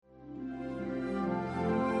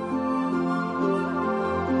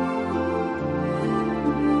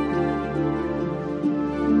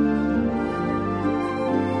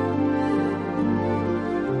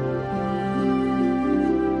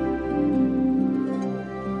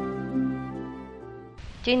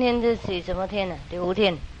今天是几什么天呢？第5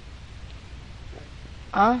天。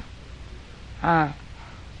啊？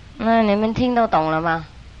那你们听都懂了吗？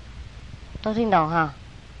都听懂哈？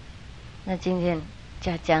那今天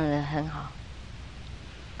讲得很好。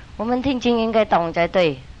我们听经应该懂才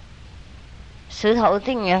对。石头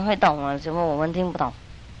听也会懂了，怎么我们听不懂？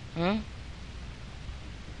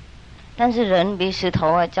但是人比石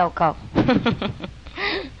头还糟糕。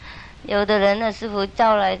有的人呢，师父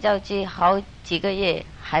叫来叫去好几个月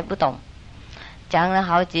还不懂，讲了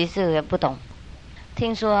好几次也不懂。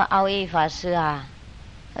听说奥义法师啊，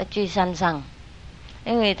去山上，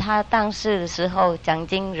因为他当时的时候讲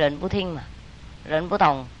经人不听嘛，人不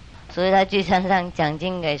懂，所以他去山上讲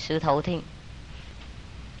经给石头听。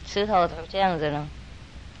石头都这样子了，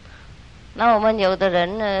那我们有的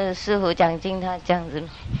人呢，师父讲经他这样子了。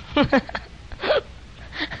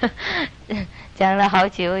讲了好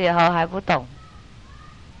久以后还不懂。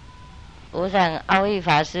我想奥义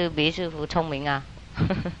法师比师父聪明啊。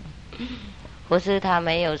不是他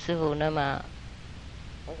没有师父那么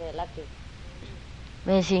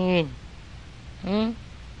没有幸运。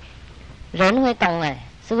人会懂哎，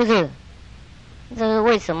是不是？这是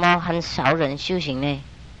为什么很少人修行呢？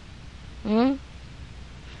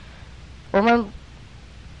我们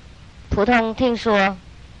普通听说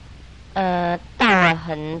道啊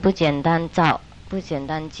很不简单造，不简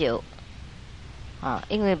单救啊，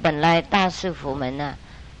因为本来大师傅们啊，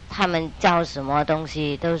他们教什么东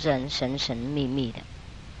西都是很神神秘秘的，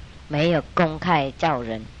没有公开教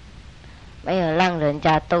人，没有让人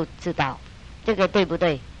家都知道，这个对不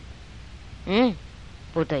对？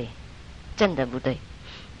不对，真的不对。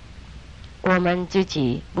我们自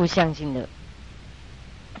己不相信的，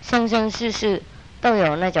生生世世都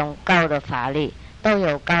有那种高的法力，都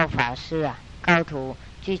有高法师啊、高徒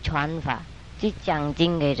去传法，去讲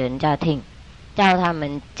经给人家听，教他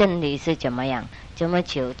们真理是怎么样，怎么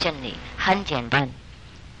求真理，很简单。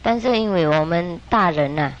但是因为我们大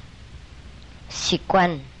人啊，习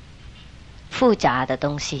惯复杂的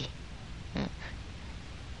东西，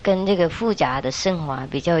跟这个复杂的生活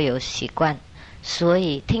比较有习惯，所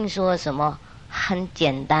以听说什么很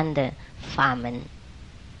简单的法门，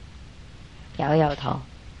摇摇头。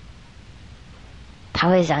他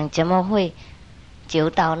会想怎么会求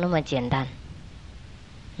道那么简单？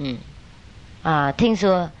听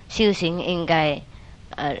说修行应该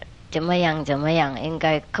怎么样，应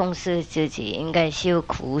该控制自己，应该修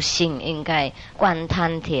苦性，应该灌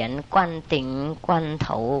丹田、灌顶、灌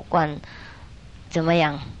头、灌怎么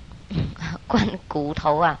样？灌骨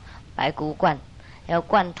头啊，白骨灌，要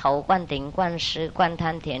灌头、灌顶、灌湿、灌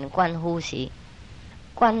丹田、灌呼吸，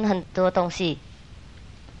灌很多东西。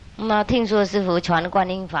那听说师父传观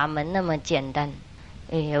音法门那么简单，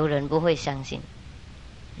有人不会相信。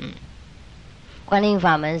观音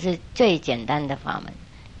法门是最简单的法门，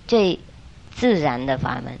最自然的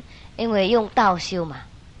法门，因为用道修嘛，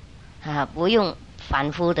不用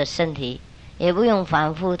反复的身体，也不用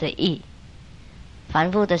反复的意，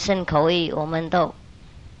反复的身口意，我们都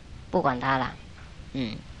不管它了。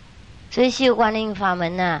所以修观音法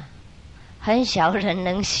门啊，很少人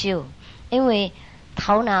能修，因为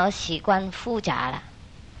头脑习惯复杂了。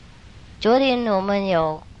昨天我们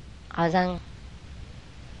有好像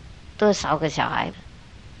多少个小孩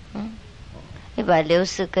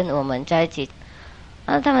，160跟我们在一起，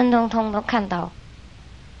他们通通都看到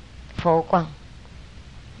佛光，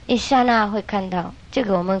一刹那会看到，这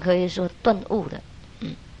个我们可以说顿悟的。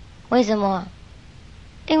为什么？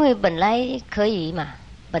因为本来可以嘛，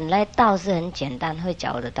本来道是很简单会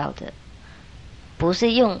找得到的，不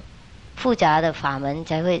是用复杂的法门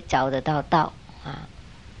才会找得到道啊。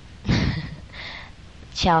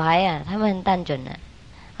小孩啊，他们很单纯的，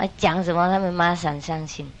讲什么他们马上相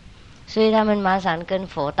信，所以他们马上跟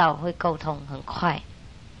佛道会沟通很快。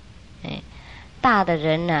大的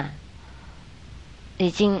人啊，已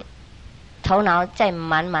经头脑在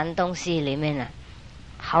满东西里面了，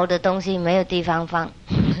好的东西没有地方放，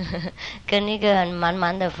跟一个很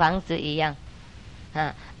满的房子一样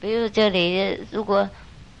比如这里如果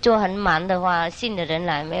坐很满的话，新的人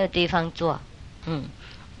来没有地方坐，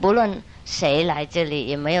不论谁来这里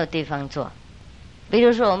也没有地方坐。比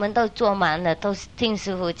如说我们都坐满了，都听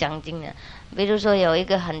师父讲经了，比如说有一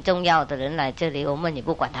个很重要的人来这里，我们也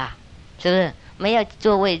不管他，是不是？没有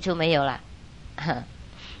座位就没有了，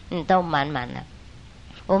都满了。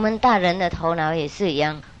我们大人的头脑也是一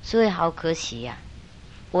样，所以好可惜呀。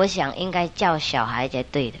我想应该教小孩才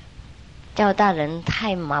对的，教大人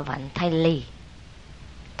太麻烦、太累、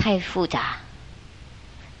太复杂，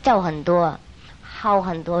教很多，耗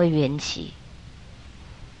很多元气，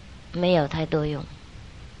没有太多用，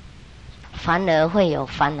反而会有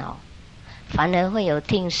烦恼，反而会有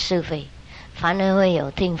听是非，反而会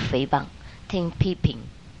有听诽谤、听批评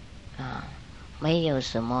啊，没有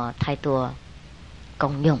什么太多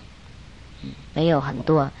功用，没有很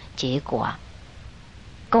多结果，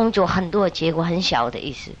工作很多结果很小的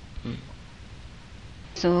意思。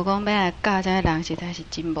师父讲要来教这人实在是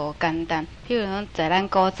真无简单。譬如讲，在咱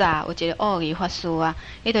古早有一个奥义法师啊，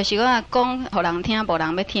伊就是讲，互人听无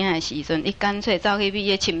人要听的时阵，伊干脆走去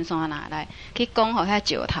比迄深山那来，去讲互遐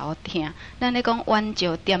石头听。咱咧讲弯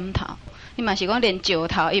石点头，伊嘛是讲连石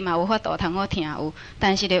头伊嘛有法度通好听有，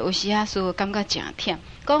但是咧有时啊，师父感觉真忝。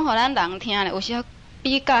讲互咱人听咧，有时啊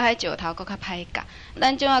比教迄石头佫较歹教。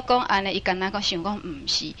咱怎啊讲安尼，伊干那佫想讲毋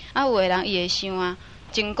是，啊有诶人伊会想啊。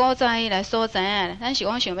从古早以来所知影，咱是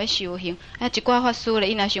讲想要修行，一寡法师咧，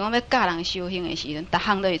伊若想讲要教人修行的时阵，逐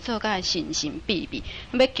项都是做甲神神秘秘，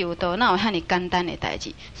要求道哪有遐尼简单的代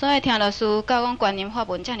志？所以听到师父教讲观音法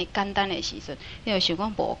门遮尼简单的时阵，你就想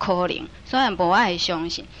讲无可能，虽然无爱相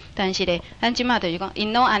信，但是咧，咱即马就是讲，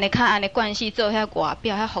因拢安尼较安尼惯势做遐外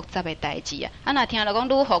表遐复杂的代志啊，若听到讲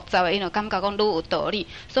愈复杂的，因就感觉讲愈有道理，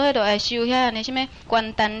所以就会修遐安尼什物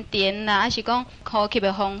关丹田啦，还是讲呼吸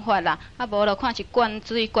的方法啦，啊无就看是灌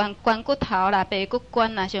水、关骨头啦、背骨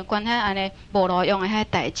关啦，像关遐安尼无路用的遐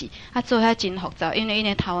代志，啊做遐真复杂，因为因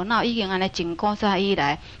的头脑已经安尼真古早以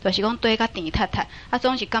来，就是讲对甲甜塌塌，啊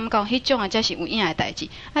总是感觉迄种的才是有影的代志。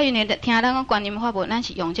啊因为听咱讲观音法门，咱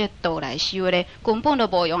是用这道来修咧，根本都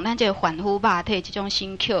无用咱这凡夫肉体这种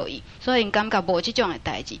心刻意，所以因感觉无这种的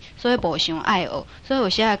代志，所以无想爱学，所以有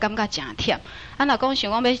时啊感觉真忝。啊若讲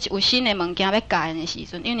想讲要有新的物件要教因的时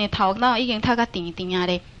阵，因为头脑已经塌甲甜甜啊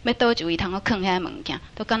咧，要倒一位通好囥遐物件。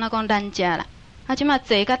都敢若讲咱遮啦，啊，即马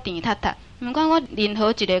坐甲甜塌塌，毋管我任何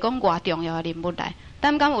一个讲偌重要的任务来，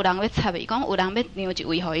但敢有人要插伊，讲有人要让一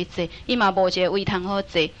位互伊坐，伊嘛无一个位通好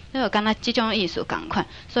坐，你就敢若即种意思共款。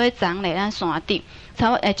所以昨咧咱山顶，差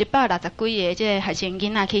不多160几个即个学生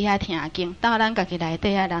囡仔去遐听经，到咱家己内底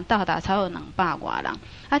遐人到达差不多200外人。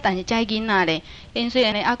啊，但是这囡仔咧，因虽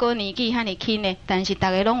然咧还阁年纪遐尼轻咧，但是逐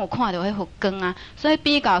个拢有看到迄佛光啊，所以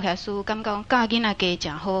比较起来，师父感觉讲教囡仔加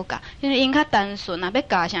诚好教，因为因较单纯啊，要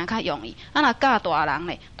教啥较容易。啊，若教大人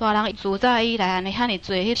咧，大人自早以来安尼遐尼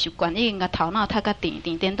做迄习惯，已经甲头脑太甲甜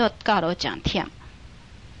甜，颠倒教到真忝。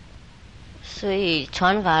所以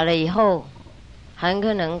传法了以后，很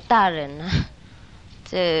可能大人啊，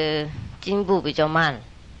这进步比较慢。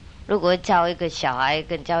如果教一个小孩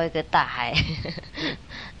跟教一个大孩，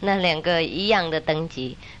那两个一样的等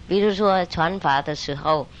级，比如说传法的时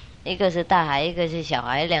候，一个是大孩，一个是小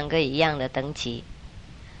孩，两个一样的等级，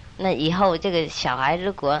那以后这个小孩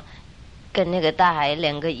如果跟那个大孩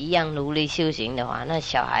两个一样努力修行的话，那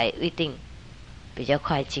小孩一定比较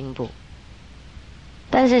快进步。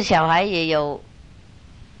但是小孩也有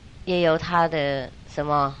他的什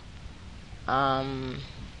么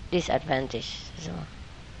disadvantage 是什么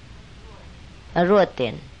弱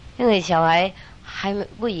点，因为小孩还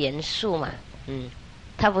不严肃嘛，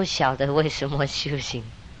他不晓得为什么修行，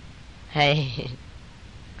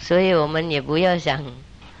所以我们也不要想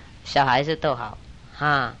小孩子都好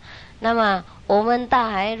哈。那么我们大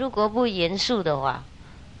孩如果不严肃的话，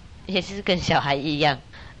也是跟小孩一样，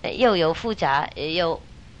又有复杂，又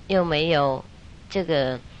没有这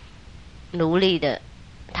个努力的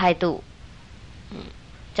态度，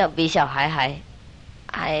这比小孩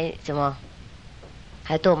还怎么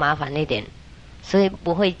还多麻烦一点，所以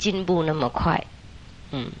不会进步那么快。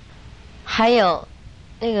还有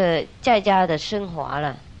那个在家的生活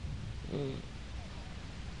了，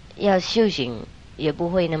要修行也不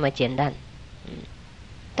会那么简单。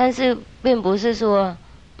但是并不是说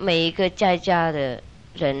每一个在家的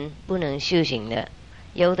人不能修行的，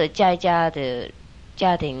有的在家的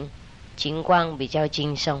家庭情况比较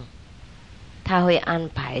轻松，他会安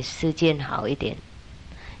排时间好一点。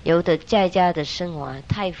有的在家的生活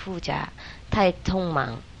太复杂、太匆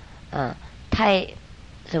忙，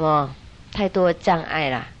太多障碍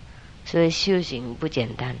啦，所以修行不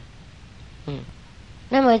简单。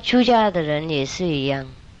那么出家的人也是一样，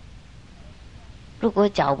如果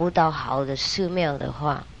找不到好的寺庙的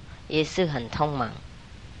话，也是很匆忙。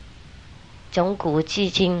从古至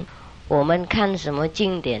今，我们看什么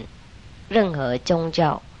经典，任何宗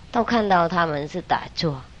教都看到他们是打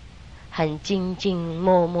坐，很静静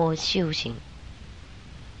默默修行。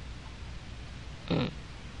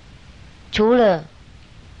除了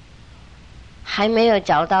还没有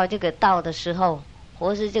找到这个道的时候，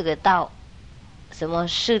或是这个道什么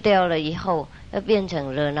失掉了以后，要变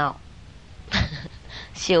成热闹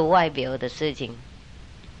修外表的事情，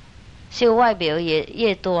修外表也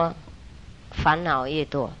越多，烦恼越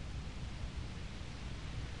多，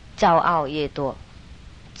骄傲越多，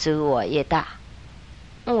自我越大。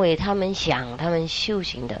因为他们想他们修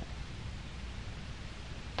行的，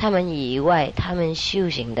他们以外他们修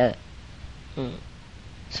行的，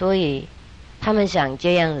所以他们想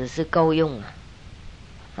这样子是够用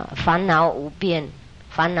烦恼无边，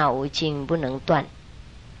烦恼无尽，不能断。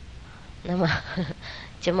那么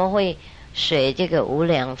怎么会学这个无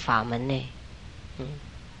量法门呢？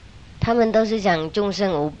他们都是想众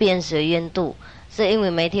生无边随愿度，是因为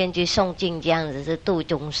每天去诵经，这样子是度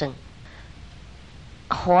众生。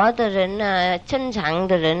活的人呢，正常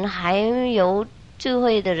的人，还有智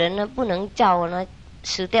慧的人呢，不能叫呢，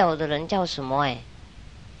死掉的人叫什么？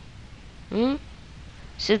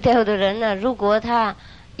死掉的人呢，如果他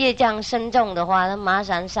业障深重的话，他马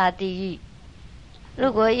上下地狱；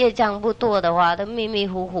如果业障不多的话，他迷迷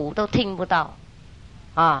糊糊都听不到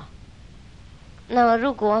那么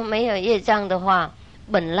如果没有业障的话，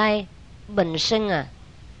本身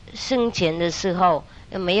生前的时候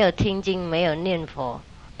没有听经，没有念佛，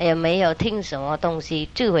也没有听什么东西，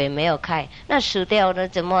智慧没有开，那死掉的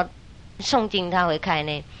怎么诵经他会开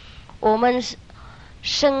呢？我们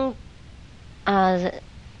生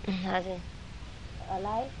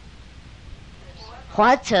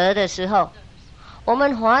活着的时候，我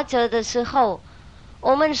们活着的时候，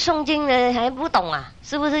我们诵经的还不懂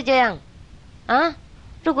是不是这样？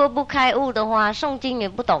如果不开悟的话，诵经也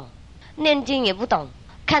不懂，念经也不懂，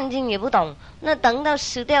看经也不懂。那等到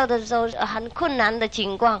死掉的时候，很困难的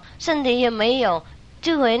情况，身体也没有，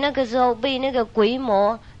智慧那个时候被那个鬼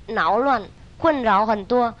魔扰乱，困扰很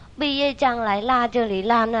多，被业障来拉这里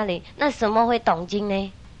拉那里，那什么会懂经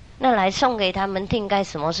呢？那来送给他们听该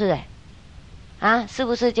什么事是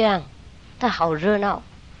不是这样？他好热闹，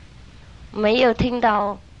没有听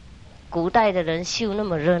到古代的人修那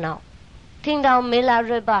么热闹。听到弥勒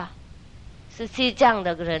瑞巴是西藏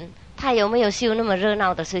的人，他有没有修那么热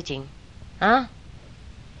闹的事情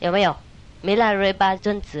有没有？弥勒瑞巴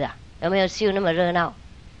尊子有没有修那么热闹？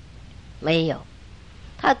没有，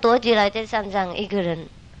他躲起来在山上一个人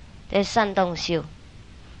在山洞修。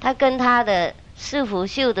他跟他的师父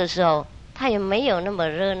修的时候，他也没有那么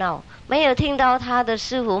热闹，没有听到他的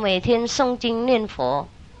师父每天诵经念佛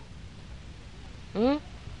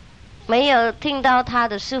没有听到他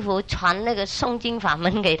的师父传那个诵经法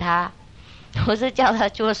门给他。我是叫他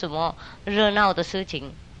做什么热闹的事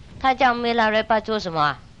情？他叫弥勒瑞巴做什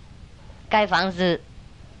么盖房子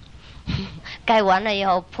盖完了以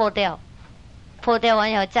后破掉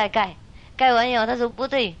完以后再盖，盖完以后他说不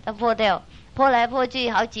对，他破掉，破来破去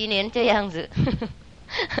好几年这样子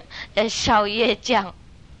在烧业障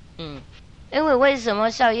因为什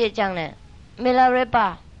么烧业障呢？弥勒瑞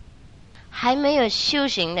巴还没有修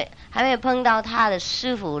行的，还没有碰到他的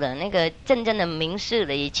师父的那个真正的名士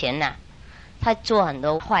的以前他做很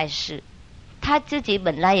多坏事。他自己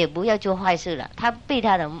本来也不要做坏事了，他被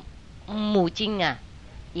他的母亲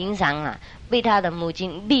影响被他的母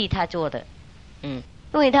亲逼他做的因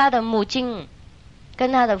为他的母亲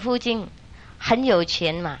跟他的父亲很有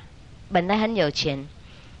钱嘛，本来很有钱，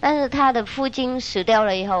但是他的父亲死掉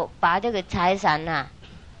了以后，把这个财产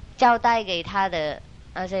交代给他的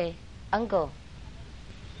uncle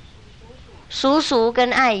叔叔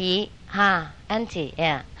跟阿姨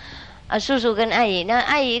auntie 叔叔跟阿姨，那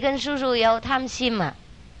阿姨跟叔叔有贪心嘛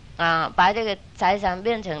把这个财产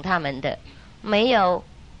变成他们的，没有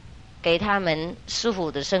给他们舒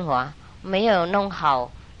服的生活，没有弄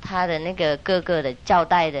好他的那个哥哥的交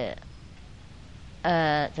代的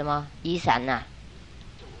什么遗产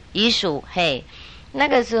遗属那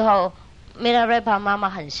个时候弥勒瑞巴妈妈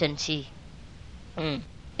很生气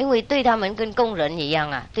因为对他们跟工人一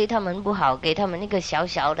样对他们不好，给他们那个小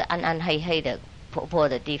小的暗暗黑黑的破破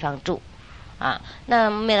的地方住那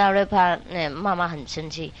弥勒瑞巴妈妈很生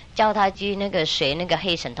气，叫他去那个学那个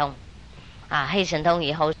黑神通黑神通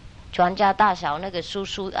以后，全家大小那个叔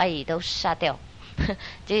叔阿姨都杀掉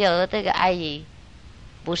只有这个阿姨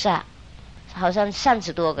不杀，好像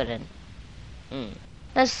30多个人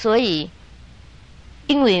那所以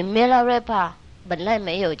因为弥勒瑞巴本来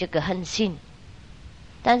没有这个恨心，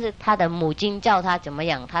但是他的母亲叫他怎么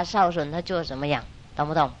样，他孝顺他做什么样，懂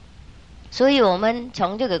不懂？所以我们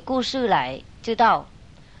从这个故事来知道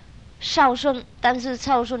孝顺，但是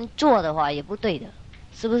孝顺做的话也不对的，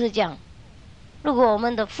是不是这样？如果我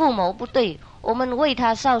们的父母不对，我们为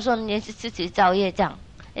他孝顺也是自己造业障，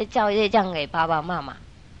造业障给爸爸妈妈。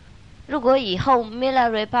如果以后弥勒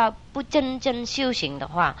瑞巴不真正修行的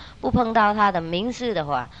话，不碰到他的名士的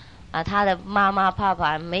话他的妈妈爸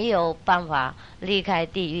爸没有办法离开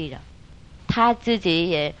地狱的，他自己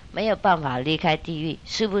也没有办法离开地狱，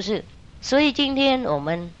是不是？所以今天我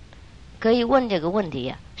们可以问这个问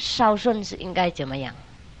题孝顺是应该怎么样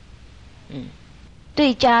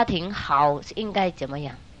对家庭好应该怎么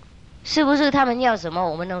样？是不是他们要什么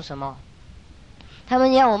我们弄什么？他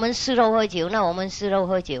们要我们吃肉喝酒，那我们吃肉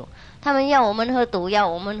喝酒；他们要我们喝毒药，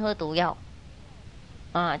我们喝毒药。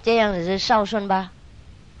啊，这样子是孝顺吧？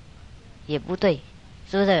也不对，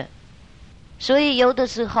是不是？所以有的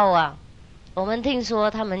时候啊，我们听说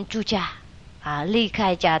他们出家啊，离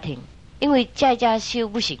开家庭，因为在家修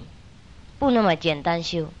不行，不那么简单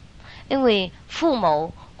修，因为父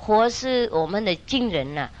母或是我们的亲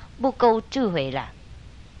人啊，不够智慧了，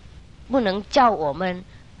不能教我们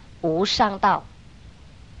无上道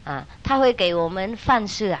啊，他会给我们饭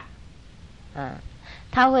吃啊，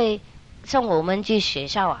他会送我们去学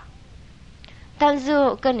校啊。但是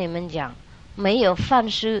我跟你们讲，没有饭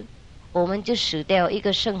吃，我们就死掉一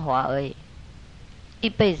个升华而已，一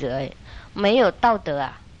辈子而已。没有道德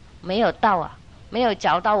啊，没有道啊，没有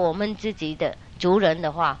找到我们自己的族人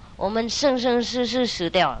的话，我们生生世世死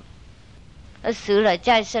掉了，死了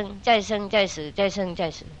再生，再生再死，再生再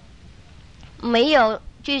死。没有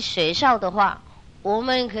去学校的话，我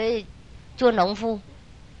们可以做农夫，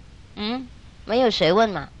没有学问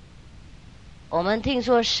嘛。我们听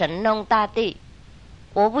说神农大帝，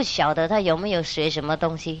我不晓得他有没有学什么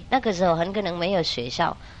东西，那个时候很可能没有学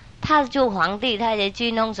校，他做皇帝他也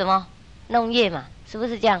去弄什么农业嘛，是不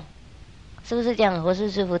是这样？是不是这样？我是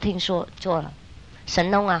师父听说做了神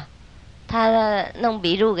农啊，他弄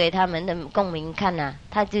笔录给他们的公民看啊，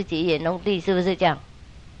他自己也农地，是不是这样？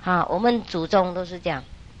我们祖宗都是这样。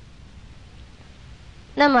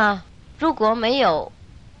那么如果没有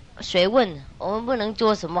学问，我们不能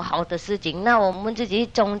做什么好的事情，那我们自己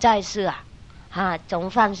种菜是种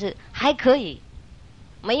饭是还可以，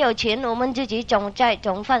没有钱我们自己种菜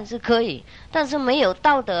种饭是可以，但是没有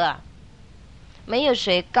道德啊，没有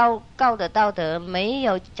学高的道德，没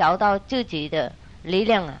有找到自己的力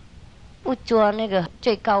量啊，不做那个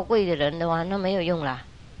最高贵的人的话，那没有用啦，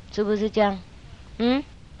是不是这样？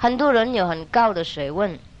很多人有很高的学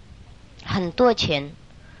问，很多钱，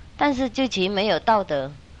但是自己没有道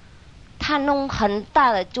德，他弄很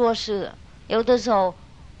大的做事，有的时候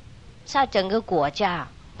杀整个国家，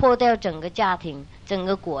破掉整个家庭，整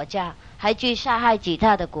个国家，还去杀害其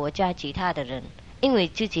他的国家其他的人，因为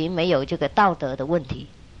自己没有这个道德的问题。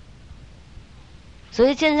所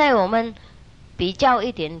以现在我们比较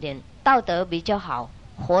一点点，道德比较好，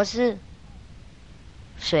或是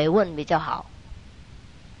学问比较好，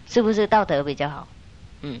是不是道德比较好？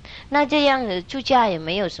那这样子出家也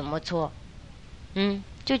没有什么错，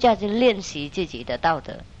出家就练习自己的道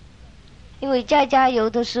德，因为在家有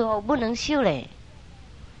的时候不能修嘞。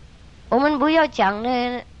我们不要讲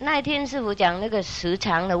呢，那天师父讲那个时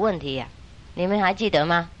长的问题你们还记得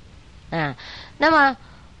吗？那么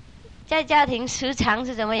在家庭时长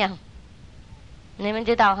是怎么样？你们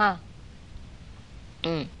知道哈？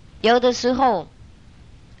有的时候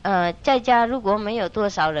在家如果没有多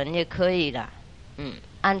少人也可以啦，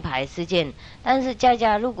安排时间。但是在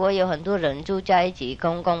家如果有很多人住在一起，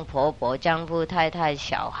公公婆婆、丈夫、太太、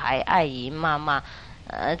小孩、阿姨、妈妈，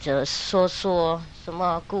这说什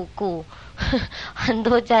么姑姑，很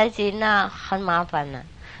多在一起，那很麻烦了。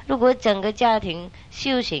如果整个家庭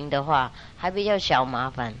修行的话，还比较小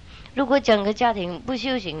麻烦；如果整个家庭不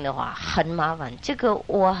修行的话，很麻烦。这个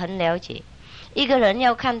我很了解。一个人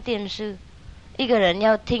要看电视，一个人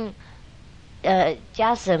要听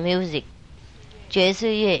jazz music 爵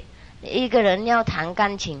士乐，一个人要弹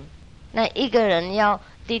钢琴，那一个人要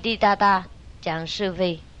滴滴答答讲是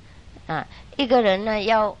非一个人呢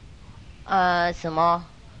要什么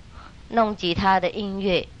弄吉他的音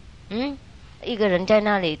乐，一个人在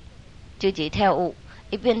那里自己跳舞，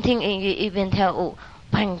一边听音乐一边跳舞，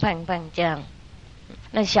砰砰砰这样。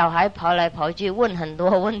那小孩跑来跑去问很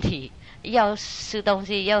多问题，要吃东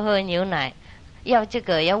西，要喝牛奶，要这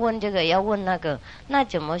个要问这个要问那个，那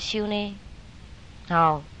怎么修呢？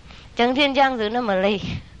整天这样子那么累，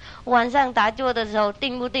晚上打坐的时候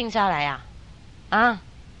定不定下来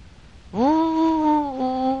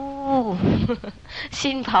呜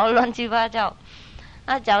心跑乱七八糟。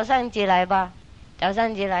那早上起来吧，早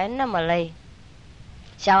上起来那么累，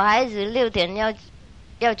小孩子6点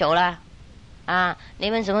要走了你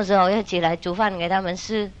们什么时候要起来煮饭给他们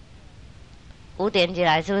吃？5点起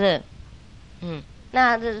来是不是？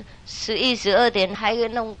那这11、12点还有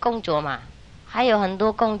弄工作嘛，还有很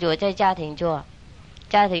多工作在家庭做，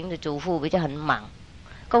家庭的主妇比较很忙，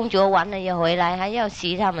工作完了也回来，还要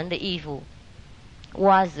洗他们的衣服、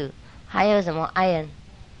袜子，还有什么 iron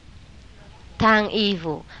烫衣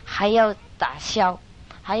服，还要打消，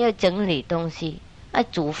还要整理东西，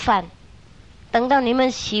煮饭。等到你们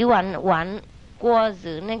洗碗锅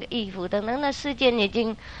子那个衣服，等那时间已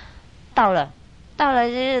经到到了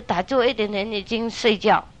就是打坐一点点已经睡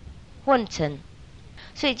觉，昏沉。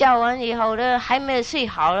睡觉完以后呢，还没有睡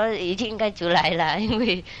好了，已经应该就来了，因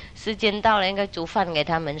为时间到了，应该煮饭给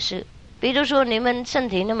他们吃。比如说你们身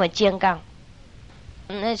体那么健康，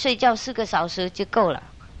那睡觉4个小时就够了，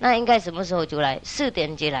那应该什么时候就来？4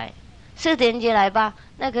点就来，4点就来吧，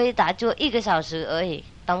那可以打坐1个小时而已，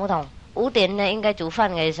懂不懂？5点呢，应该煮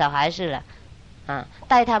饭给小孩子了，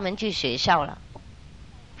带他们去学校了。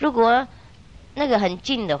如果那个很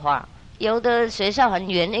近的话，有的学校很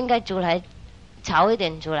远，应该出来早一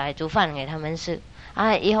点出来煮饭给他们吃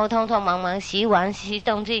以后通通忙忙洗碗洗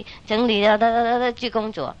东西整理了去工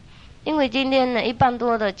作。因为今天呢，1半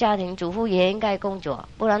多的家庭主妇也应该工作，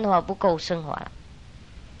不然的话不够生活了。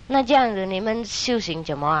那这样子你们修行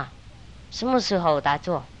怎么啊？什么时候打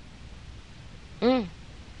坐？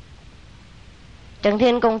整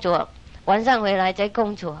天工作，晚上回来再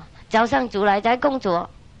工作，早上出来再工作，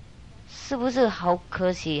是不是好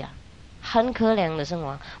可惜呀？很可怜的生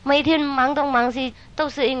活，每天忙东忙西，都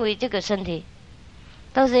是因为这个身体，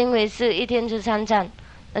都是因为是1天吃3餐，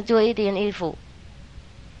做1件衣服，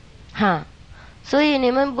所以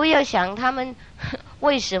你们不要想他们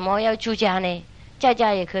为什么要出家呢？在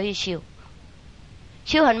家也可以修，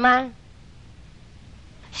修很慢，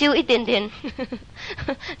修一点点，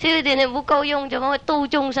修一点点不够用，怎么会度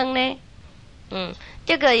众生呢？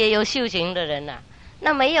这个也有修行的人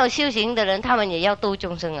那没有修行的人，他们也要度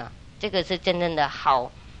众生这个是真正的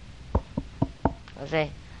好，我说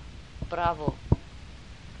 ，bravo，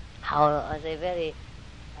 好，我说 very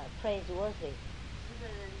praiseworthy，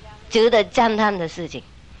 值得赞叹的事情。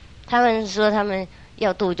他们说他们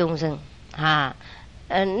要度众生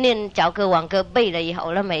念早歌晚歌背了以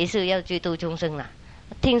后，那每一次要去度众生了。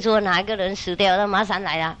听说哪一个人死掉了，马上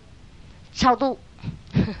来了，超度。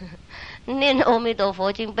念阿弥陀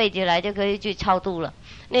佛经背起来就可以去超度了，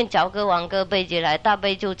念早歌晚歌背起来，大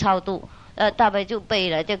悲咒超度，大悲咒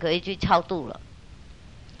背了就可以去超度了，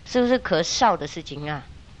是不是可笑的事情啊？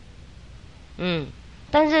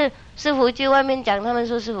但是师父去外面讲，他们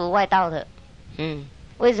说师父外道的，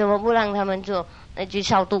为什么不让他们做去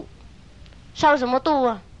超度？烧什么度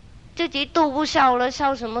啊？自己度不烧了，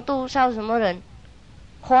烧什么度？烧什么人？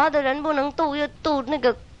活的人不能度，又度那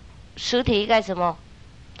个实体干什么？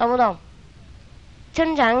懂不懂？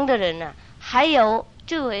正常的人还有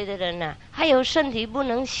智慧的人还有身体不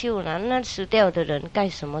能修了，那死掉的人干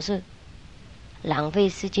什么事？浪费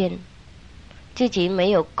时间，自己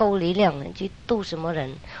没有够力量了，去度什么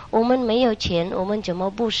人？我们没有钱，我们怎么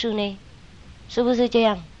布施呢？是不是这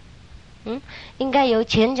样？应该有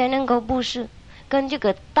钱才能够布施，跟这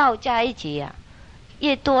个道在一起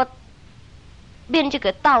越多，变这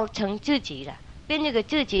个道成自己了，变这个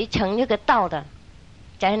自己成这个道的，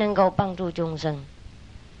才能够帮助众生。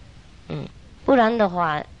不然的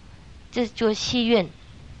话，这做戏院，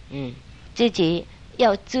自己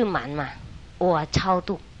要自满嘛，我超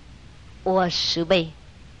度，我10倍，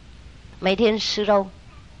每天吃肉，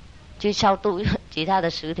去超度其他的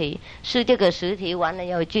实体，是这个实体完了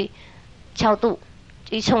要去超度，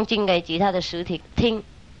去诵经给其他的实体听，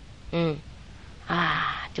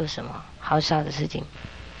做什么好笑的事情？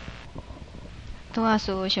拄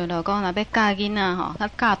师父想到讲，若要教囡仔甲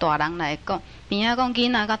教大人来讲，边讲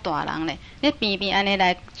囡仔甲大人咧，你边安尼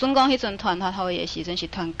来，准讲迄阵传法互伊的时阵是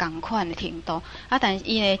传同款的程度，但是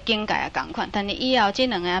伊的境界也同款，但是以后这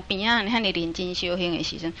2个边遐尼认真修行的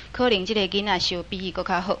时阵，可能这个囡仔修比伊搁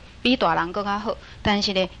较好，比大人搁较好，但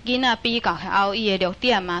是咧囡仔比较后伊的弱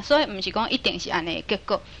点所以毋是讲一定是安尼的结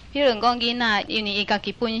果。比如讲囡仔，因为伊家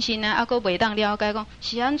己本身佫袂当了解讲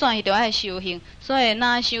是安怎伊着爱修行，所以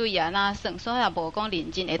哪修伊哪算，所以也无讲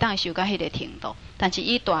认真会当修到迄个程度。但是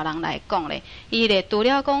以大人来讲咧，伊咧除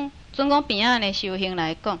了讲准讲边仔的修行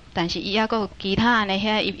来讲，但是伊还佫有其他安尼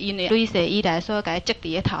遐因为累世以来所甲伊积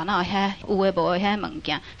伫个头脑遐有诶无诶遐物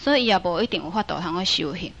件，所以伊也无一定有法度通去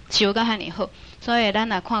修行，修甲遐尼好。所以咱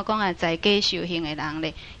也看讲在家修行诶人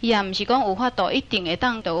咧，伊也毋是讲有法度一定会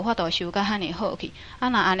当有法度修甲遐尼好去。若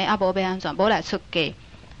安尼无要安怎？无来出家。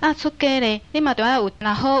出家咧，你嘛着爱有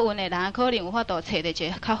若好运诶人，可能有法度找着一个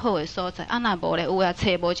较好诶所在。若无咧，有也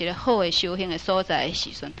找无一个好诶修行诶所在诶时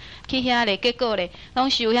阵，去遐咧，结果咧，拢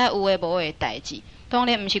修遐有诶无诶代志。当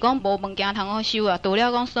然，毋是讲无物件通好修除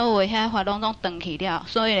了讲所有诶遐法拢断去了，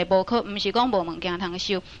所以咧无可，毋是讲无物件通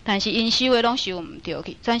修，但是因修诶拢修毋对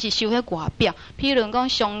去，全是修迄外表。譬如讲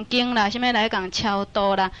诵经啦，啥物来共超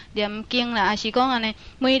度啦、念经啦，还是讲安尼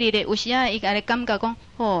每日咧有时伊家己感觉讲，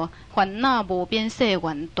烦恼无边誓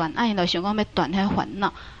愿断，因就想讲要断遐烦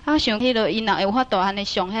恼。想迄落因若会有法度安尼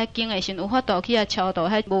上遐经的时，有法度去超度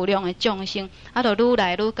遐无量的众生，就愈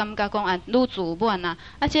来愈感觉讲愈自满啊！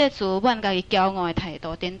这个自满家己骄傲的态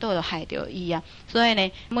度，颠倒就害着伊啊！所以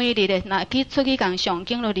呢，每日咧，若去出去共上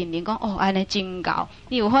经，就认讲哦，安尼真够，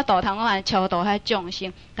你有法度通讲安超度遐众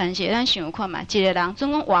生。但是咱想看嘛，一个人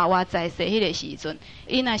总讲活活在世迄个时阵，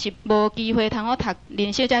伊若是无机会通好读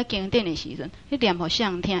灵修遮经典的时阵，你念互谁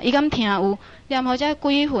人听？伊敢听有？念互遮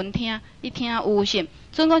鬼魂听？伊听有甚？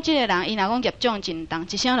总讲即个人，伊若讲业障真重，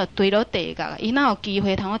一声就坠落地狱，伊哪有机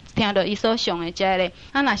会通好听到伊所上的遮个？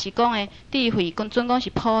若是讲的智慧，准讲是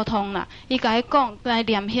普通啦。伊甲伊讲，来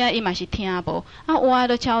念遐，伊嘛是听无。活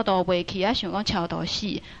都超度袂去，想讲超度死。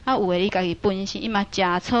有诶，伊家己本身，伊嘛食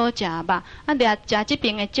草食肉，掠食即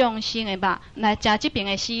边的众生的肉，来食即边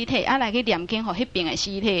的尸体，来去念经，互迄边的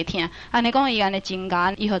尸体听。安尼讲伊安尼真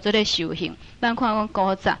贤，伊互做咧修行。咱看讲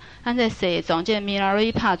古早，咱这西藏这弥勒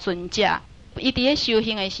瑞帕尊者。伊伫咧修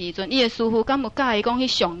行的时阵，伊的师父敢有教伊讲去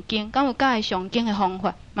上经，敢有教伊上经的方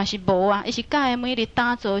法，嘛是无啊。伊是教伊每日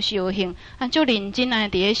打坐修行，足认真安尼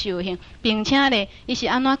伫咧修行，并且咧，伊是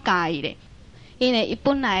安怎教伊咧？因为伊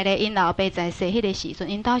本来咧，因老爸在世迄个时阵，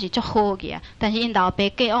因兜是足好个啊。但是因老爸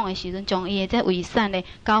过往的时阵，将伊的这遗产咧，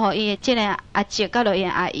交互伊的即个阿叔甲落伊的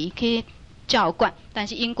阿姨去照管，但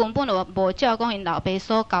是因根本就无照讲因老爸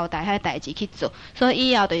所交代遐代志去做，所以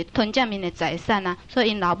以后就吞占因的财产啊，所以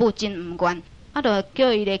因老母真毋愿，就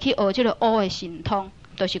叫伊咧去学即个乌的神通，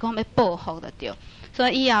就是讲要报复就对。所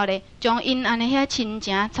以以后咧，将因安尼遐亲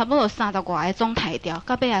情差不多30外个总杀掉，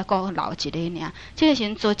到尾还搁留一个尔。即个时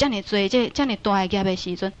阵做遮尔多、遮尔大个业的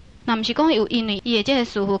时阵。若毋是讲有因为伊的即个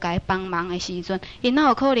师父甲伊帮忙的时阵，伊哪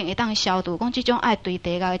有可能会当消除讲即种爱对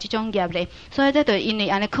地界的即种业咧？所以这就因为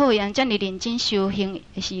安尼靠伊安遮尔认真修行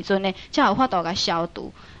的时阵咧，才有法度甲消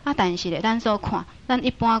除。但是咧，咱所看，咱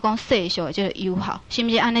一般讲世俗的即个友好，是毋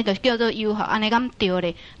是安尼就叫做友好？安尼敢对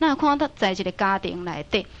咧？咱有看到在一个家庭内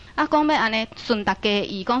底，讲要安尼顺大家的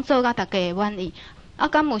意，讲做甲大家的满意。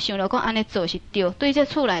敢有想着讲安尼做是对，对这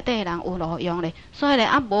厝内底的人有路用咧，所以咧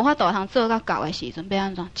无法度通做到够的时阵，要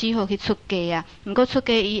安怎？只好去出家啊！毋过出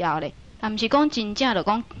家以后咧，毋是讲真正就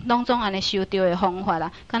讲拢总安尼修对的方法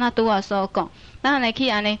啦。敢若拄仔所讲，咱安尼去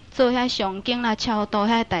安尼做遐上经啦、超度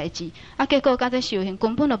遐代志，结果甲这修行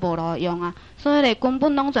根本就无路用啊！所以咧根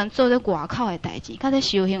本拢全做咧外口的代志，甲这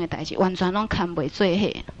修行的代志完全拢牵袂做伙。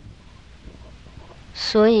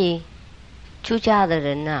所以出家的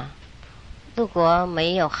人啊，如果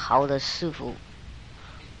没有好的师父，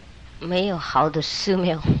没有好的寺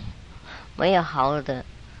庙，没有好的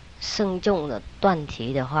慎重的断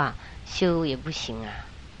题的话，修也不行啊。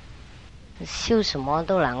修什么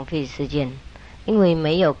都浪费时间，因为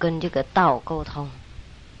没有跟这个道沟通。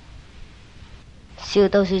修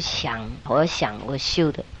都是想我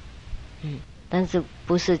修的，但是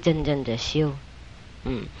不是真正的修，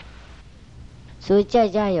所以在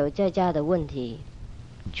家有在家的问题，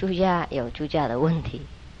出家有出家的问题。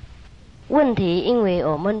问题因为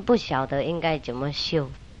我们不晓得应该怎么修，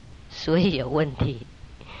所以有问题。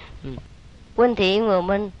问题因为我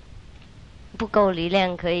们不够力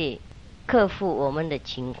量可以克服我们的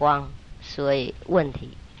情况，所以问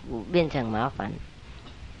题变成麻烦。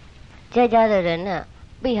在家的人呢，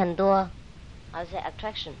被很多好像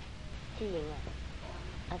attraction 吸引啊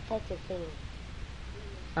 ，attractive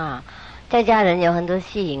feeling 啊，在家人有很多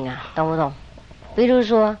吸引啊，懂不懂？比如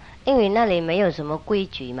说，因为那里没有什么规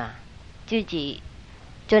矩嘛，自己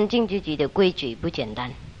尊敬自己的规矩不简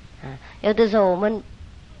单啊。有的时候我们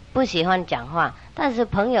不喜欢讲话，但是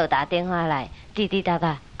朋友打电话来，滴滴答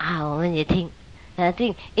答啊，我们也听，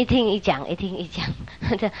一听一讲，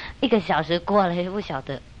这1个小时过了也不晓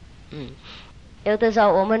得。有的时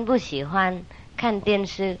候我们不喜欢看电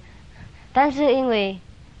视，但是因为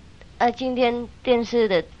今天电视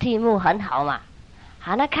的题目很好嘛，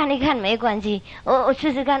好，那看一看没关系，我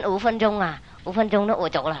试试看5分钟啊，5分钟呢我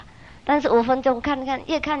走了。但是5分钟看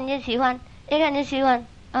越喜欢，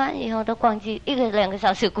以后都忘记1个2个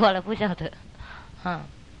小时过了不晓得。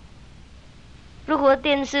如果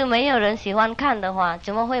电视没有人喜欢看的话，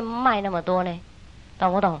怎么会卖那么多呢？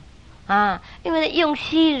懂不懂？因为用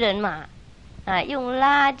吸人嘛，用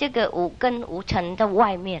拉这个5根5尘在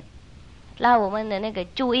外面，拉我们的那个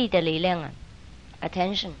注意的力量啊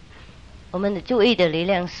 ，attention， 我们的注意的力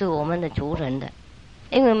量是我们的主人的，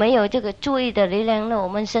因为没有这个注意的力量，那我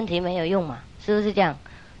们身体没有用嘛，是不是这样？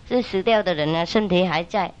是死掉的人呢，身体还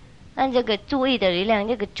在，但这个注意的力量，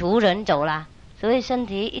这个主人走了，所以身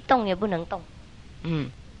体一动也不能动。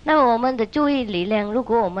那么我们的注意力量，如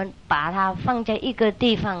果我们把它放在一个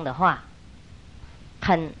地方的话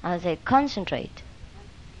，concentrate，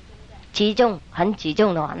集中很集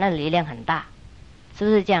中的话，那力量很大，是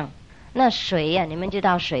不是这样？那水呀、你们知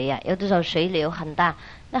道水呀、有的时候水流很大，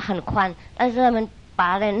那很宽，但是他们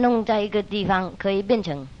把它弄在一个地方，可以变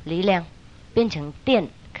成力量，变成电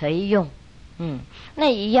可以用。那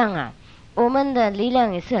一样啊，我们的力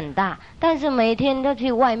量也是很大，但是每天都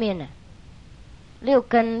去外面呢，6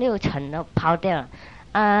根6尘都抛掉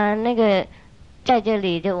了那个在这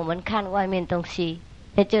里就我们看外面东西，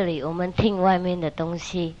在这里我们听外面的东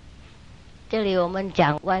西，这里我们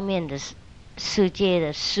讲外面的世界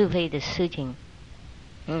的是非的事情，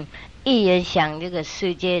一人想这个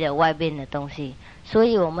世界的外边的东西，所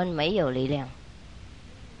以我们没有力量。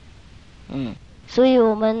所以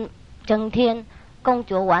我们整天工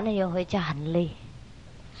作完了以后回家很累，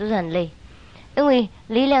是不是很累？因为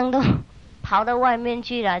力量都跑到外面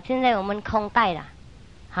去了，现在我们空袋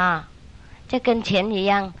了，就跟钱一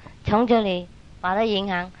样，从这里跑到银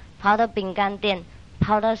行，跑到饼干店，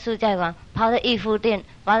跑到蔬菜馆，跑到衣服店，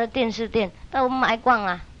跑到电视店，都买光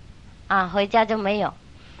了，回家就没有。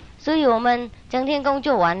所以我们整天工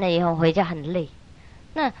作完了以后回家很累，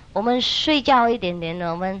那我们睡觉一点点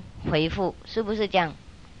我们恢复，是不是这样？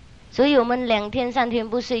所以我们2天3天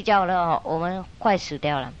不睡觉了我们快死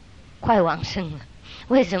掉了，快往生了。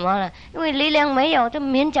为什么呢？因为力量没有，就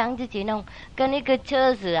勉强自己弄，跟一个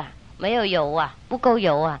车子没有油不够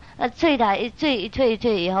油催它一催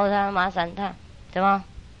以后，它马上它怎么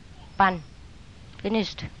办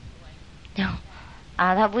 ？finished，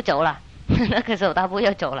 它不走了，那个时候它不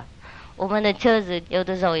要走了。我们的车子有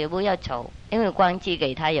的时候也不要走，因为光机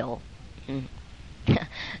给它油。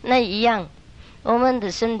那一样，我们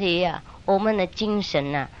的身体我们的精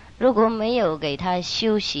神如果没有给它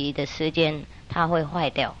休息的时间，它会坏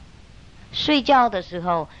掉。睡觉的时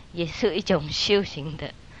候也是一种修行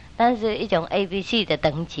的，但是一种 ABC 的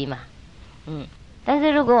等级嘛。但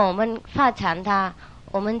是如果我们发展它，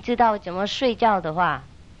我们知道怎么睡觉的话，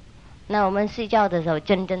那我们睡觉的时候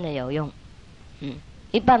真正的有用。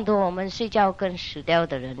一般多我们睡觉跟死掉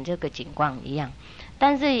的人这个情况一样，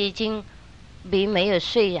但是已经比没有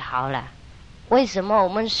睡好了。为什么我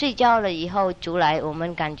们睡觉了以后出来我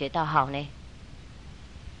们感觉到好呢？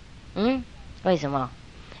为什么？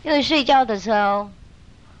因为睡觉的时候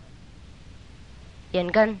眼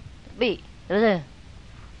根闭，是不是？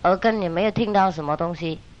耳根也没有听到什么东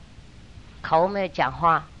西，口没有讲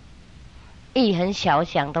话，意很小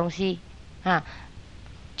想东西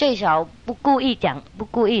最少不故意讲，不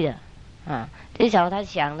故意的最少他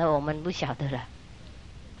想的我们不晓得了。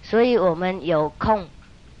所以我们有空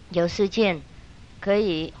有时间可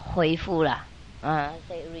以回复了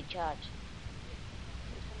say recharge，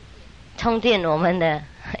 充电我们的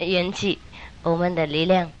元气，我们的力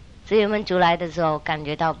量，所以我们出来的时候感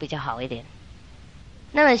觉到比较好一点。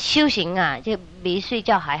那么修行就比睡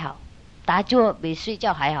觉还好，打坐比睡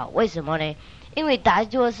觉还好。为什么呢？因为打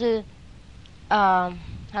坐是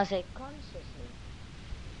how say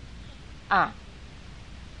consciously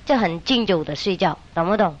这很清楚的睡觉，懂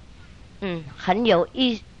不懂？很有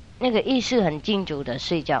那个意识很清楚的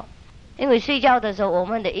睡觉。因为睡觉的时候我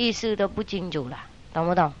们的意识都不清楚了，懂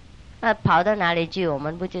不懂？那跑到哪里去我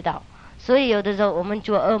们不知道，所以有的时候我们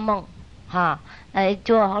做噩梦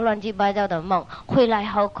做好乱七八糟的梦，回来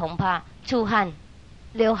好恐怕，出汗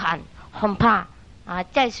流汗，很怕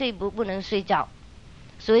再睡不能睡觉。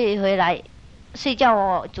所以回来睡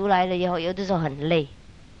觉出来了以后，有的时候很累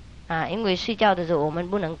因为睡觉的时候我们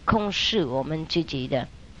不能控制我们自己的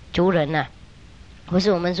主人不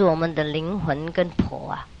是，我们是我们的灵魂跟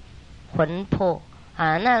魂魄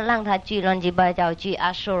那让他去乱七八糟，去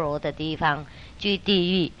阿修罗的地方，去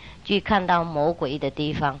地狱，去看到魔鬼的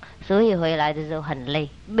地方，所以回来的时候很累，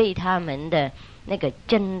被他们的那个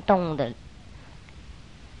震动的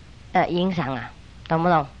影响懂不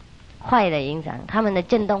懂？坏的影响，他们的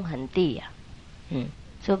震动很低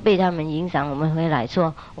所以被他们影响，我们回来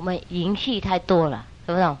说我们阴气太多了，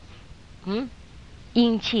懂不懂？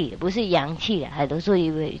阴气不是阳气还都所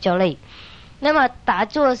以比较累。那么打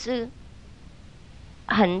坐是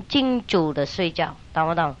很清楚的睡觉，懂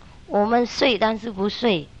不懂？我们睡但是不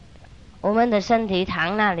睡，我们的身体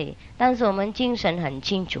躺那里，但是我们精神很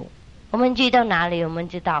清楚，我们去到哪里我们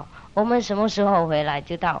知道，我们什么时候回来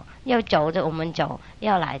知道，要走就我们走，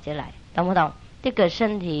要来就来，懂不懂？这个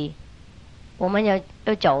身体我们要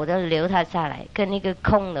走的留它下来，跟一个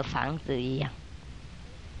空的房子一样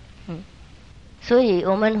所以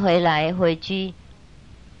我们回去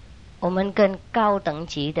我们跟高等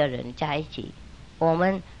级的人在一起，我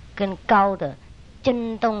们跟高的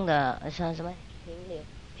震动的什么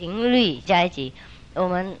频率在一起，我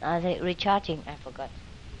们recharging I forgot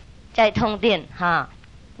在通电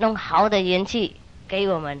弄好的元气给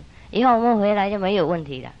我们，以后我们回来就没有问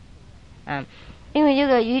题了因为这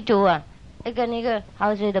个鱼足啊，跟那个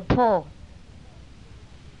好水的坡，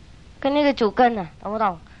跟那个主根啊，懂不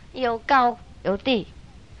懂？有高有低。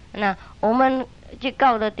那我们去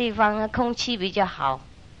高的地方呢，空气比较好，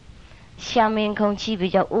下面空气比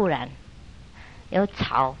较污染，有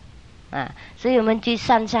草所以我们去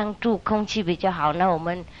山上住，空气比较好，那我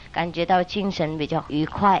们感觉到精神比较愉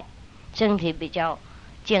快，身体比较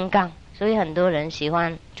健康，所以很多人喜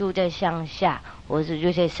欢住在乡下，或者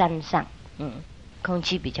住在山上，空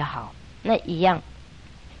气比较好。那一样，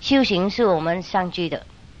修行是我们上去的，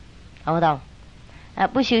懂不懂？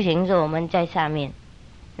不修行是我们在下面，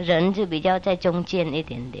人是比较在中间一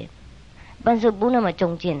点点，但是不那么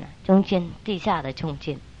中间中间地下的中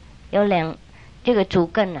间有这个主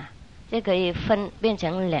根这可以变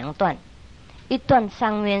成2段，一段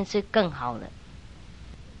上面是更好的，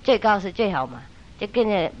最高是最好嘛，就跟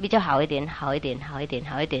着比较好一点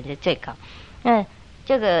是最高。那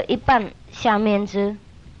这个一半下面是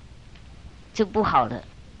不好的，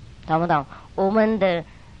懂不懂？我们的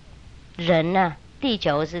人地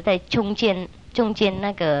球是在中间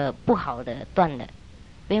那个不好的段的，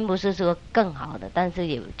并不是说更好的，但是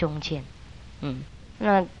有中间。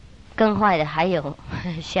那更坏的还有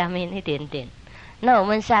下面一点点。那我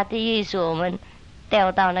们下地狱是我们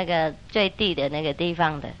掉到那个最低的那个地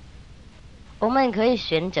方的，我们可以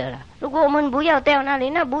选择了。如果我们不要掉那里，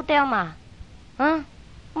那不掉嘛，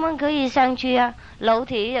我们可以上去楼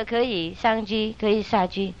梯也可以上去，可以下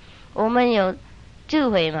去。我们有智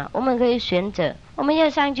慧嘛，我们可以选择，我们要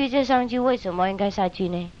上去就上去，为什么应该下去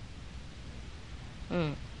呢？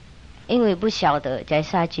因为不晓得才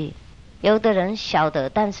下去。有的人晓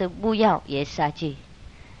得，但是不要也下去；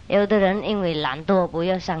有的人因为懒惰不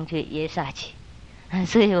要上去也下去。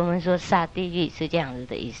所以我们说下地狱是这样子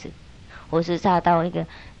的意思，或是下到一个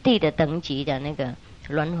地的等级的那个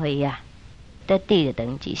轮回在地的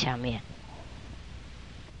等级下面。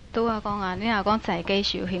拄我讲你若讲在家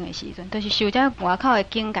修行的时阵，就是受这外口的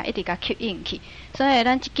境界一直甲吸引去，所以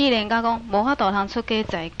咱既然讲无法度通出家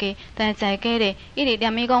在家，但是在家咧一直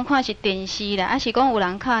念伊讲看是电视啦，还是讲有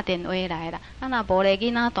人敲电话来啦，若无咧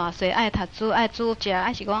囡仔大细爱读书爱煮食，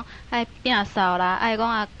还是讲爱摒扫啦，爱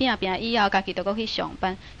讲摒以后家己就搁去上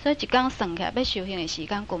班，所以一工算起来要修行的时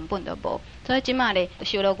间根本就无。所以即马咧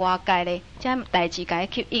受了外界咧这代志甲伊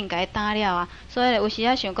吸引甲伊打了所以有时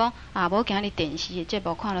想讲无今日电视的节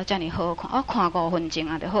目看了遮尔好看，我看5分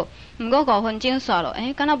钟就好。毋过5分钟煞落，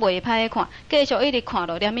敢若袂歹看，继续一直看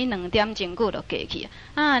落，念伊2点钟久就过去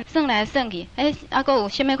算来算去，搁有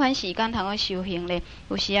啥物款时间通去修行咧？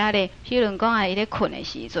有时咧，譬如讲伊咧困的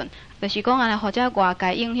时阵，就是讲或者外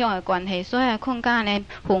界影响的关系，所以困甲安尼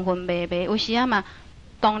昏昏迷迷，有时嘛。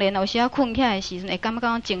当然，有时困起来的时阵，会感觉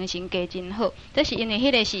讲精神加真好。这是因为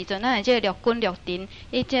迄个时阵，咱的这个六根六尘，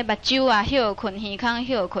伊这目睭休困，耳孔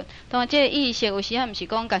休困。当然，这个意识有时毋是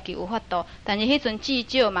讲家己有法度，但是迄阵至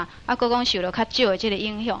少嘛，搁讲受了较少的这个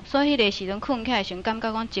影响，所以迄个时阵困起来时，感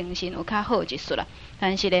觉讲精神有较好一丝啦。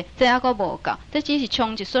但是咧，这搁无够，这只是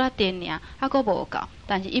充一丝电尔，搁无够。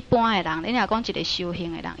但是一般的人，你若讲一个修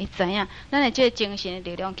行的人，伊知影，咱的这个精神的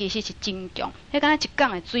力量其实是真强，迄敢若一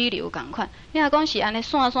港的水流共款。你若讲是安尼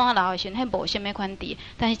散散流的时阵，迄无啥物款滴。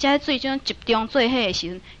但是这水种集中做伙的时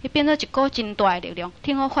阵，伊变做一股真大的力量，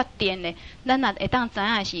挺好发电的。咱若会当知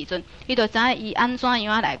影的时阵，伊就知影伊安怎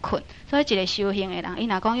样来困。所以一个修行的人，伊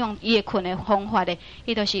若讲用伊的困的方法咧，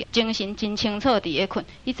伊就是精神真清楚伫咧困，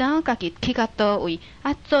伊知影家己去到倒位，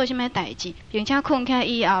做啥物代志，并且困起来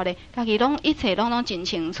以后咧，家己一切拢真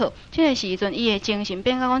清楚。这个时阵，伊的精神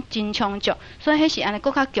变到讲真充足，所以迄是安尼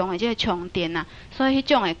更较强的这个充电所以迄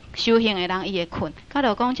种的修行的人，伊会困，甲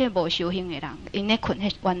着讲这无修行的人，因咧困，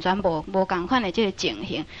迄完全无共款的这个情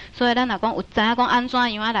形。所以咱若讲有知影讲安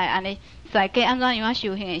怎样来安尼在家安怎样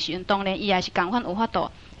修行的时阵，当然伊也是共款有法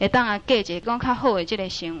度。会当过一个讲较好的这个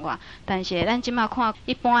生活，但是咱即马看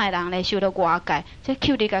一般的人咧，受到外界这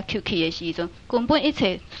吸力甲吸气的时阵，根本一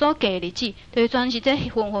切所过日子，就是全是这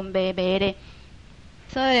昏昏迷迷咧。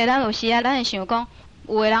所以咱有时咱会想讲，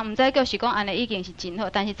有的人毋知叫是讲安尼已经是真好，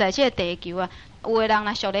但是在这个地球有的人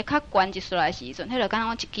若属咧较悬一丝的时阵，迄就敢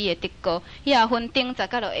若讲一支的竹篙，伊也分顶节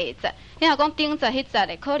甲落下节。你若讲顶节迄节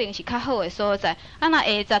咧，可能是较好的所在；若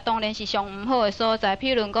下节当然是上毋好的所在。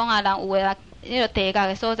譬如讲人有的迄个地角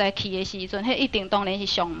的所在去的时阵，迄一定当然是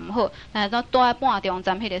上毋好。但是都住在半中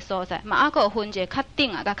站迄个所在，嘛还佫有分一个较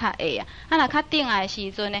顶啊，甲较下啊。若较顶啊的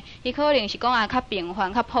时阵呢，伊可能是讲较平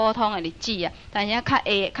凡、较普通的日子啊。但是较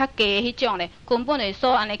低的迄种咧，根本就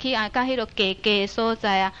所安尼去甲迄落低的所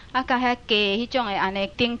在啊，甲遐低的迄种的安尼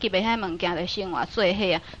顶级的遐物件，就生活做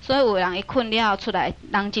伙啊。所以有人伊困了后出来，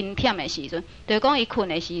人真忝的时阵，就是讲伊困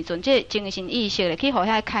的时阵，这精神意识咧去互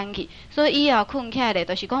遐牵去，所以以后困起来咧，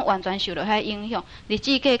就是讲完全受到遐影响，日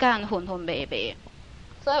子过甲人昏昏迷迷。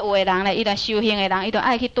所以有的人咧，伊来修行的人，伊就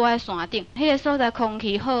爱去住在山顶，迄个所在空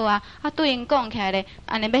气好啊，对因讲起来咧，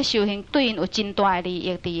安尼要修行，对因有真大的利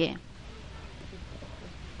益伫的。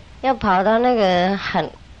要跑到那个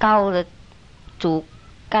很高的主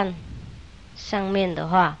干上面的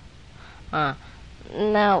话，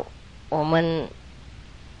那我们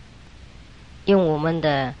用我们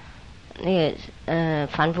的那个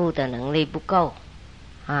凡夫的能力不够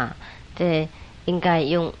啊，这应该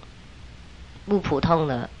用不普通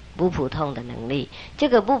的能力。这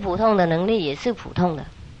个不普通的能力也是普通的，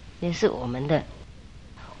也是我们的。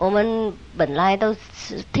我们本来都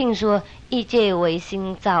是听说一界唯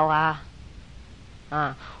心造啊，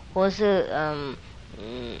或是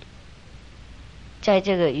在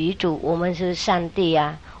这个宇宙我们是上帝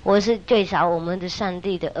啊，或是最少我们的上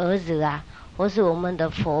帝的儿子啊，或是我们的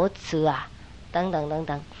佛子啊，等等等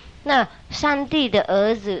等。那上帝的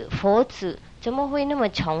儿子佛子怎么会那么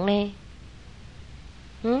穷呢？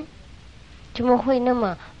怎么会那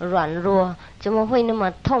么软弱？怎么会那么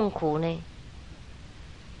痛苦呢？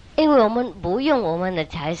因为我们不用我们的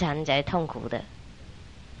财产在痛苦的，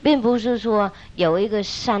并不是说有一个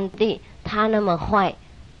上帝他那么坏，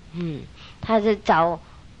他是找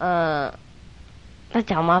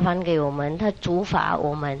麻烦给我们，他处罚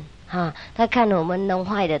我们他看我们弄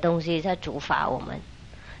坏的东西，他处罚我们；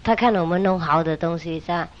他看我们弄好的东西，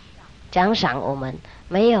他奖赏我们。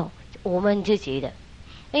没有我们自己的，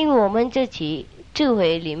因为我们自己智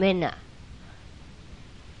慧里面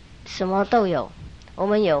什么都有。我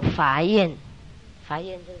们有法院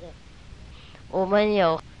对不对？我们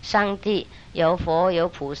有上帝，有佛，有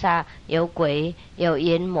菩萨，有鬼，有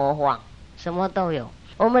阎魔王，什么都有。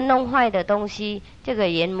我们弄坏的东西，这个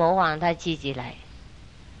阎魔王他自己来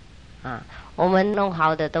我们弄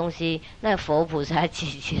好的东西，那佛菩萨自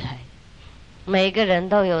己来。每个人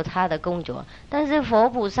都有他的工作，但是佛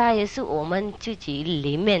菩萨也是我们自己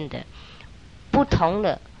里面的不同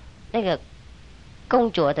的那个工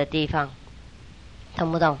作的地方，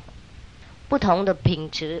懂不懂？不同的品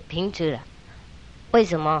质了。为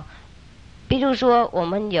什么？比如说我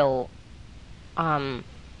们有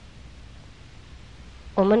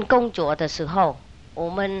我们工作的时候，我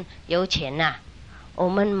们有钱我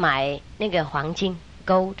们买那个黄金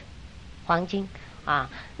gold 黄金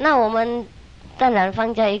那我们当然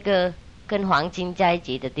放在一个跟黄金在一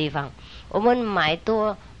起的地方。我们买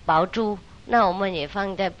多宝珠，那我们也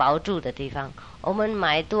放在宝珠的地方。我们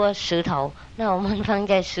买多石头，那我们放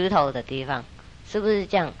在石头的地方，是不是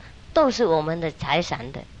这样？都是我们的财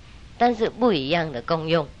产的，但是不一样的功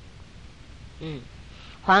用。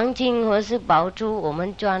黄金或是宝珠，我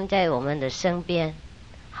们装在我们的身边，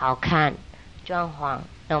好看，装潢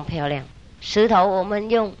弄漂亮。石头我们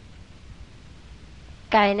用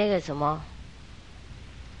盖那个什么，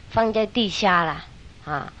放在地下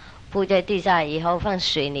啦铺在地下以后放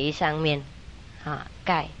水泥上面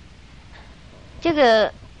盖。这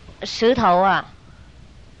个石头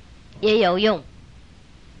也有用，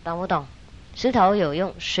懂不懂？石头有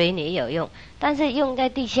用，水泥有用，但是用在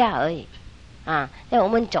地下而已要我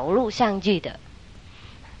们走路上去的。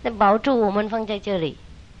那宝珠我们放在这里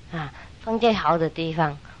放在好的地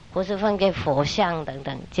方，或是放在佛像等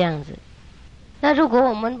等这样子。那如果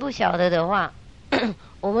我们不晓得的话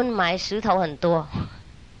我们买石头很多，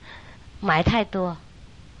买太多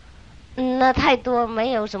那太多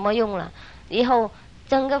没有什么用了。以后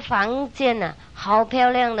整个房间好漂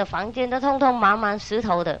亮的房间都通通满满石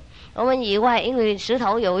头的。我们以外因为石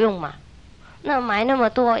头有用嘛，那买那么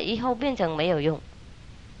多以后变成没有用。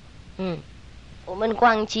我们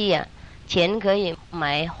忘记钱可以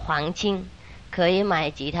买黄金，可以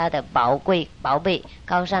买其他的宝贝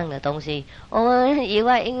高尚的东西。我们以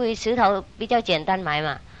外因为石头比较简单买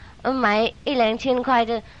嘛，买1-2千块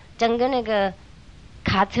的整个那个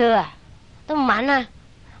卡车都满了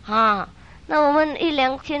那我们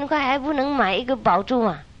1-2千块还不能买一个宝珠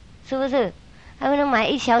嘛，是不是？还不能买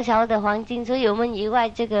一小小的黄金。所以我们以外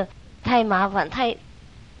这个太麻烦，太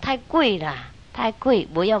贵了，太贵，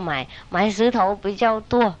不要买石头比较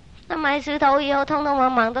多。那买石头以后通通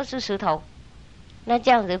忙忙都是石头，那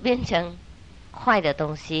这样子变成坏的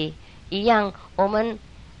东西一样。我们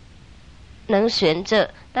能选择，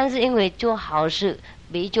但是因为做好事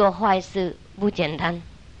比做坏事不简单，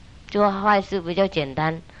做坏事比较简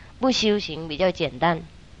单，不修行比较简单，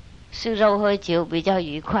吃肉喝酒比较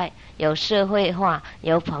愉快，有社会化，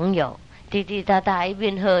有朋友，滴滴答答一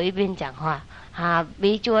边喝一边讲话啊，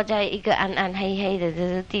比坐在一个暗暗黑黑的这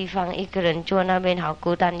个地方，一个人坐那边好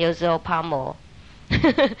孤单，有时候怕魔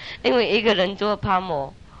因为一个人坐怕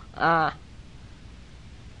魔啊，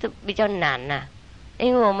这比较难呐、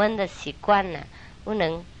因为我们的习惯呢，不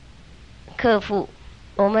能克服，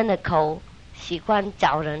我们的口习惯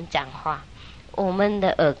找人讲话，我们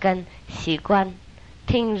的耳根习惯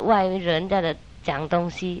听外人家的讲东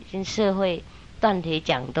西，跟社会团体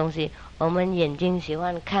讲东西，我们眼睛喜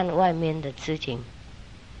欢看外面的事情。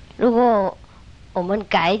如果我们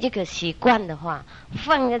改这个习惯的话，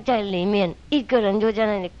放在里面，一个人就在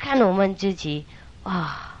那里看我们自己，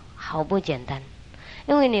哇，好不简单。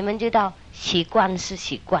因为你们知道，习惯是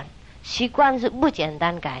习惯，习惯是不简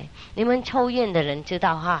单改。你们抽烟的人知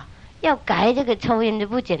道哈，要改这个抽烟就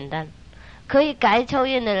不简单。可以改抽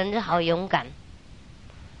烟的人就好勇敢，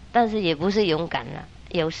但是也不是勇敢了，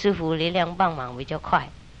有师父力量帮忙比较快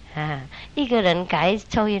啊。一个人改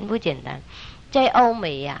抽烟不简单，在欧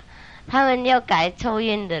美呀、他们要改抽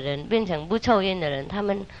烟的人变成不抽烟的人，他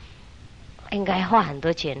们应该花很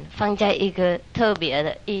多钱，放在一个特别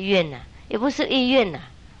的医院呐、也不是医院呐、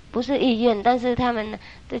不是医院，但是他们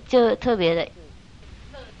就特别的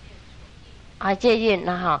啊戒烟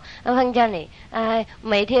了哈，放在你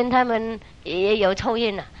每天他们也有抽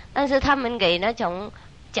烟呐、但是他们给那种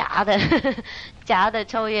假的假的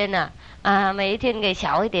抽烟呐、每一天给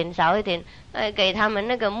少一点少一点，给他们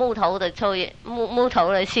那个木头的抽烟，木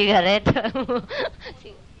头的cigarette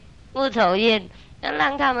木头烟，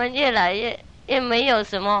让他们越来越没有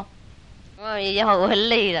什么。以后我很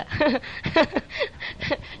累了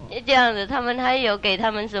这样子，他们还有给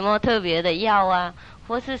他们什么特别的药啊，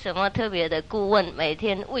或是什么特别的顾问，每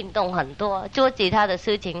天运动很多，做其他的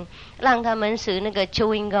事情，让他们吃那个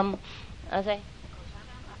chewing gum，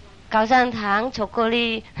 口香糖、巧克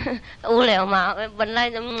力无聊嘛，本来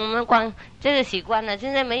我们光这个习惯了，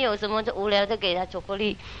现在没有什么就无聊，就给他巧克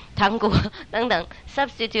力、糖果等等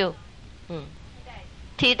substitute，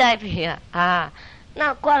 替代品啊。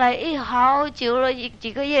那过来好久了，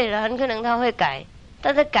几个月了，很可能他会改，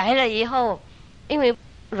但是改了以后，因为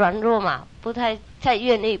软弱嘛，不太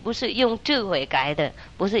愿意，不是用智慧改的，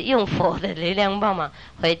不是用佛的力量帮忙。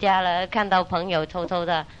回家了，看到朋友偷偷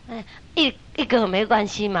的，一个没关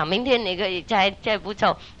系嘛，明天一个再不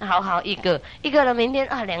抽，好一个了，明天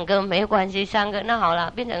2个没关系，3个那好了，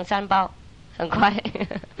变成3包，很快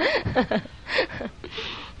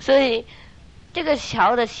所以这个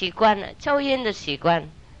小的习惯呢，抽烟的习惯，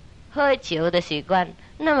喝酒的习惯，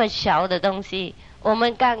那么小的东西，我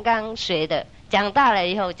们刚刚学的，长大了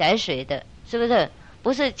以后才学的，是不是？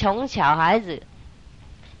不是从小孩子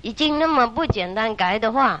已经那么不简单改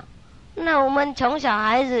的话，那我们从小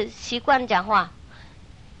孩子习惯讲话，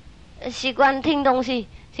习惯听东西，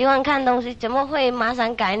习惯看东西，怎么会马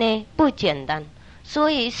上改呢？不简单。所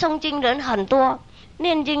以诵经人很多，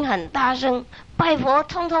念经很大声，拜佛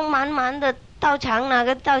通通满满的道场，哪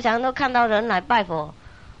个道场都看到人来拜佛，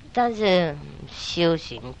但是修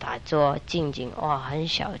行打坐静静，哇，很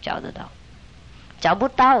少找得到，找不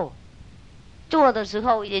到，做的时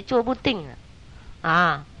候也做不定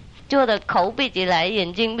了做的口闭起来，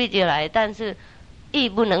眼睛闭起来，但是意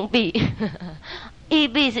不能闭意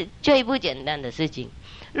闭是最不简单的事情。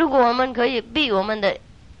如果我们可以闭我们的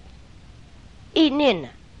意念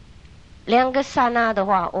2个刹那的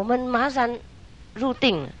话，我们马上入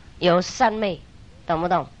定了，有三昧，懂不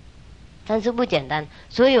懂？但是不简单，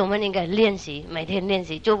所以我们应该练习，每天练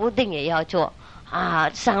习，做不定也要做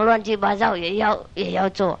想乱七八糟也要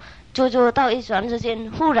做，做到一段时间，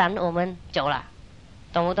忽然我们走了，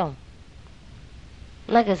懂不懂？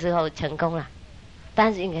那个时候成功了，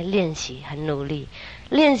但是应该练习，很努力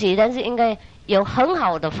练习，但是应该有很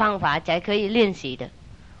好的方法才可以练习的，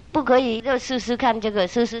不可以就试试看这个，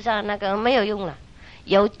试试看那个，没有用了。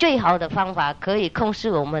有最好的方法可以控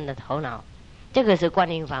制我们的头脑，这个是观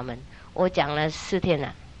音法门。我讲了4天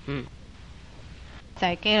了，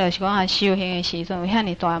在家就是讲修行的时阵有遐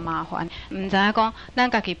尼大麻烦，唔知影讲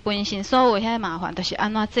咱家己本身所有遐麻烦都是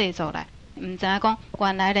安怎制作来，唔知影讲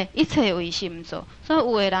原来咧一切为心做，所以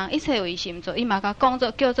有的人一切为心做，伊嘛甲讲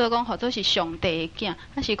做叫做讲或者是上帝的囝，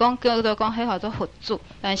还是讲叫做讲迄叫做佛祖，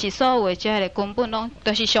但是所有的这个根本拢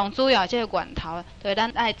都是上主要这个源头，所以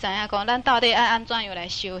咱爱知影讲咱到底爱安怎样来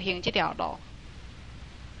修行这条路。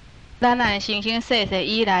咱来生生世世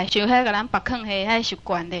以来，就迄个咱白囥下迄习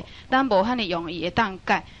惯咧，咱无遐尼容易会当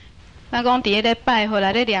改。咱讲伫咧拜佛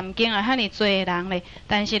啦、咧念经啊，遐尼多人咧，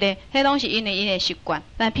但是咧，迄拢是因为伊的习惯。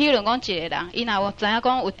但譬如讲一个人，伊若有知影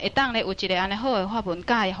讲有会当咧有一个安尼好的法门，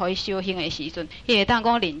甲伊互伊修行的时阵，伊会当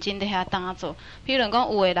讲认真伫遐打坐。譬如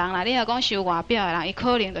讲有的人啦，你若讲修外表的人，伊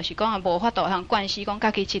可能就是讲无法度通惯死，讲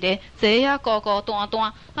家己一个坐遐孤孤单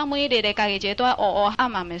单，啊每日咧家己一个伫黑黑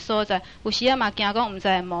暗暗的所在，有时啊嘛惊讲毋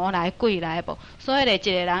知魔来鬼来无。所以咧，一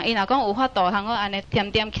个人伊若讲有法度通个安尼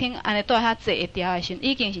点点轻安尼住遐坐会调的时，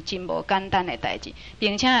已经是真无简单的代志，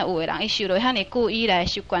并且有的人伊受了遐尼久以来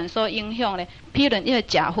习惯所影响咧，譬如伊个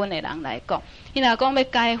食薰的人来讲，伊若讲要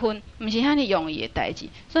解薰，毋是遐尼容易的代志，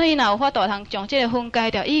所以伊若有法度通将即个薰解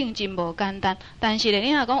掉，已经真无简单。但是咧，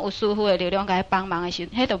你若讲有师傅的力量甲伊帮忙的时，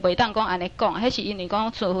迄就袂当讲安尼讲，迄是因为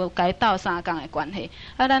讲师傅甲伊斗相共的关系。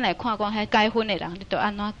啊，咱来看讲迄解薰的人，你着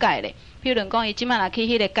安怎解咧？譬如讲，伊即摆若去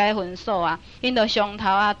迄个解薰所啊，因着上头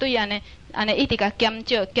啊，对安尼一直甲减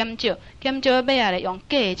少，尾啊咧用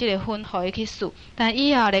假的即个薰，互伊去试。但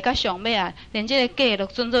以后咧，甲上尾啊，连即个假都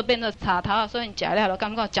准做变做茶头啊，所以因食了就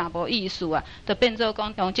感觉真无意思啊，就变做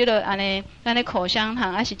讲用即个安尼口香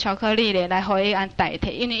糖还是巧克力咧来互伊安代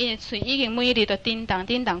替，因为伊的喙已经每日都叮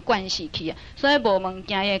当惯死去啊，所以无物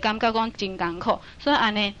件伊会感觉讲真艰苦，所以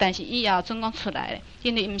安尼，但是以后准讲出来咧，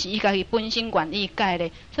因为毋是伊家己本身愿意解咧，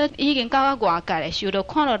所以已经到外界咧，受到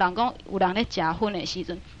看到人讲有人咧食薰的时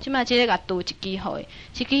阵，即摆即个甲拄一支互伊，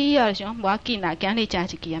一支以后就想无要紧啦，今日食一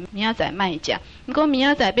支啊，明仔载莫食。毋过明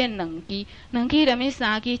仔载变2支，连咪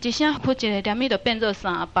3支，一声扑一个连咪就变做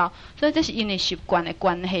3包，所以这是因为习惯的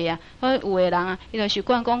关系啊。所以有的人啊，伊就习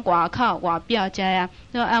惯讲外口外表遮啊，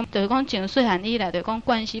就是讲从细汉以来就讲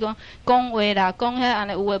惯势讲话啦，讲遐安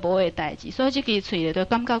尼有诶无诶代志，所以即支喙咧就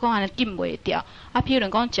感觉讲安尼禁袂掉。啊，譬如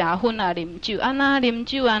讲食薰啊、啉酒，安那啉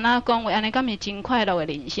酒安那讲话，安尼敢是真快乐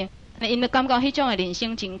的人生。因就感觉迄种的人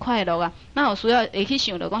生真快乐啊，哪有需要会去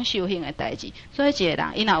想到讲修行的代志？所以一个人，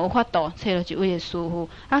伊若有法度找到一位的师傅，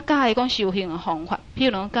啊教伊讲修行的方法，譬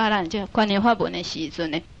如讲教咱这观念法门的时阵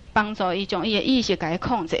呢，帮助伊将伊的意识甲伊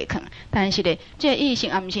控制起来。但是咧，这个意识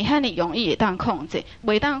也毋是遐尼容易会当控制，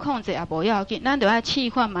袂当控制也无要紧，咱着爱试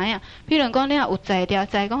看卖啊。譬如讲，你若有才调，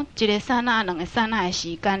在讲一个刹那、2个刹那的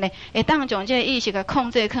时间咧，会当将这个意识甲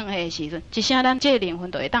控制起来的时阵，一声咱这个灵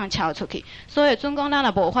魂就会当超出去。所以，准讲咱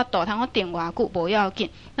若无法度通定偌久，无要紧，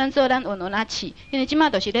咱做咱运啊试，因为即摆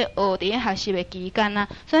就是咧学伫学习的期间啊，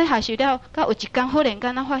所以学习了，到有一天忽然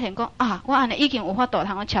间咱发现讲啊，我安尼已经有法度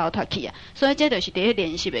通超脱去啊，所以这就是伫咧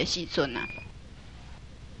练习的时阵啊。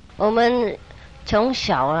我们从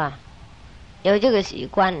小啊有这个习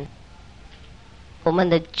惯，我们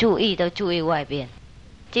的注意都注意外边。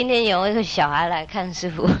今天有一个小孩来看师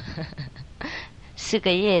傅，4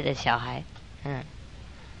个月的小孩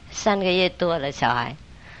，3个月多的小孩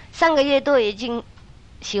，3个月多已经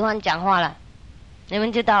喜欢讲话了。你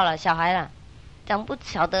们知道了，小孩了，讲不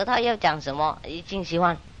晓得他要讲什么，已经喜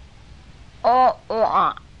欢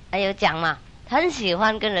还有讲嘛，很喜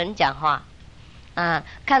欢跟人讲话。啊，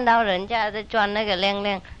看到人家在穿那个亮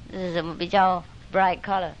亮是什么比较 bright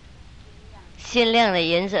color 鲜亮的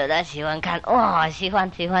颜色，他喜欢看，哇，喜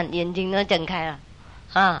欢，眼睛都睁开了，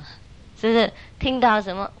啊，是不是？听到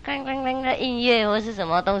什么刚的音乐或是什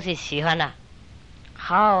么东西喜欢了，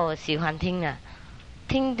好喜欢听啊，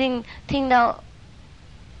听到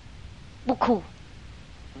不哭，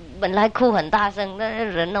本来哭很大声，那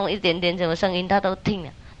人弄一点点什么声音他都听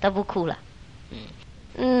了，他不哭了，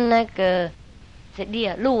那个。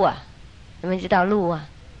鹿啊，你们知道鹿啊？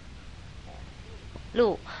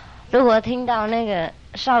鹿，如果听到那个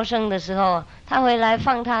哨声的时候，他会来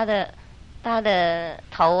放他的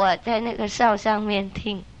头啊，在那个哨上面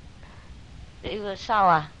听。这个哨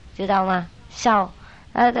啊，知道吗？哨，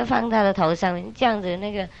他就放他的头上面，这样子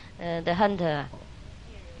那个的 hunter 啊，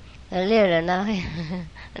猎人啊，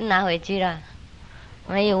拿回去了，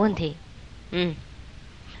没有问题。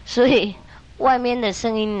所以外面的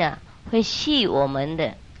声音呢，会吸我们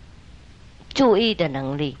的注意的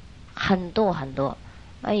能力很多，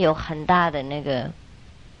有很大的那个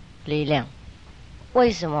力量。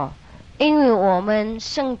为什么？因为我们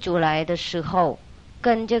生出来的时候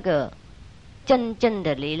跟这个真正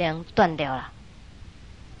的力量断掉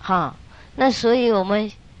了，那所以我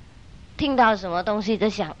们听到什么东西都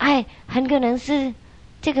想，很可能是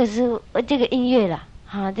这个音乐了，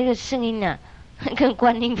这个声音啊，跟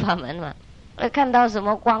观音法门嘛。看到什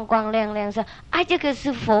么光亮说，这个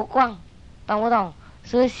是佛光，懂不懂？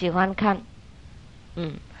所以喜欢看，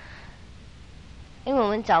因为我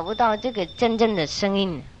们找不到这个真正的声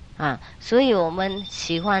音所以我们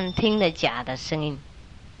喜欢听的假的声音。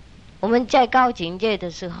我们在高境界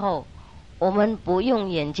的时候，我们不用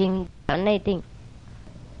眼睛内定，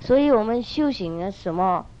所以我们修行了什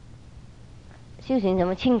么？修行什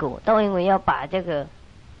么清苦，都因为要把这个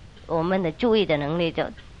我们的注意的能力就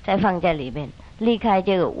再放在里面，离开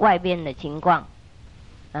这个外边的情况，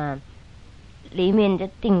里面就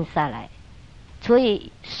定下来。所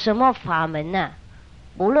以什么法门啊，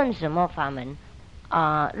无论什么法门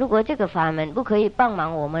如果这个法门不可以帮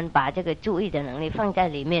忙我们把这个注意的能力放在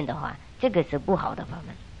里面的话，这个是不好的法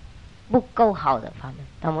门，不够好的法门，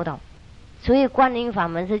懂不懂？所以观音法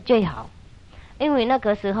门是最好，因为那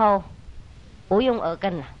个时候不用耳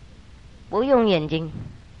根了，不用眼睛，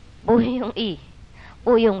不用意，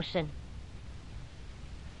不用身，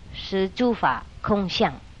使诸法空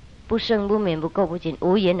相，不生不灭不垢不净，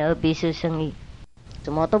无言而彼是生意，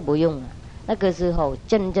什么都不用了。那个时候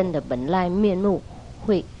真正的本来面目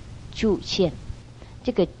会出现，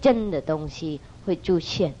这个真的东西会出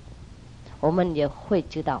现，我们也会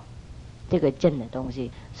知道这个真的东西。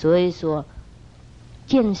所以说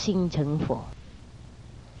见性成佛。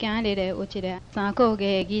今日咧有一个3个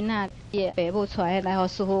月的囡仔，伊的父母带来互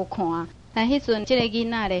师父看。但迄阵即个囡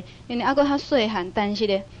仔咧，因为还佫较细汉，但是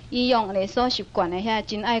咧，以往咧所习惯的遐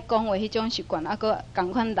真爱讲话迄种习惯，还佫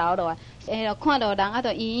共款留落来。就看到人啊，就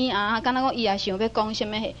咿咿啊，敢若讲伊也想要讲什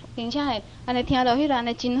么嘿，并且嘿，安尼听到迄个安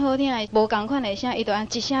尼真好听的，无共款的声，伊就安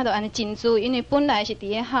一声就安尼真注意，因为本来是伫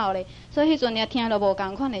咧吼咧，所以迄阵也听到无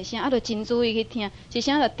共款的声，就真注意去听，一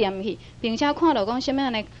声就点去，并且看到讲什么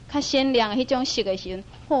安尼较鲜亮的迄种色的时阵，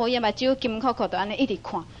伊目睭金酷酷，就安尼一直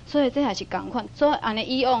看，所以这也是共款，所以安尼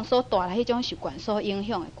以往所带来迄种习惯所影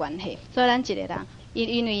响的关系，所以咱一个人，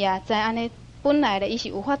因为啊，在安尼本来咧，伊是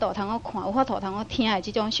有法度通好看，有法度通好听的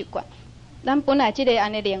即种习惯。咱本来即个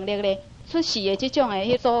安尼能力咧，出世的即种的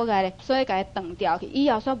迄阻碍咧，所以甲伊断掉去，以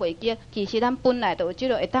后煞袂记。其实咱本来就有即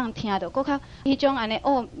个会当听到，搁较迄种安尼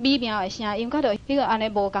美妙的声音，佮着迄个安尼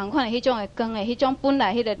无共款的迄种的光的迄种本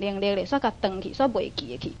来迄个能力咧，煞甲断去，煞袂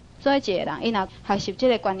记去。所以一个人伊若学习即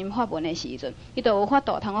个观音法门的时阵，伊就有法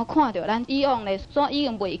度通好看到咱以往咧所已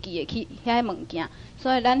经袂记的去遐物件。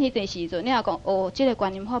所以咱迄个时阵，你若讲即个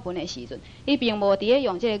观音法门的时阵，伊并无伫咧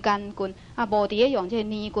用即个眼根，无伫咧用即个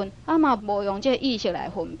耳根，嘛无用即个意识来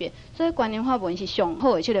分别。所以观音法门是上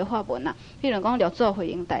好的即个法门譬如讲六祖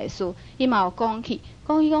慧能大师，伊嘛有讲起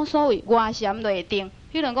讲所谓外禅内定，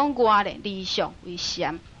譬如讲外咧理想为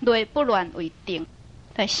禅，内不乱为定。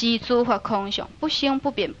但是诸法空相，不生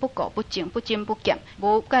不变，不垢不净，不增不减，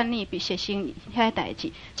无间念必实生遐代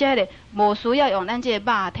志。即个无需要用咱即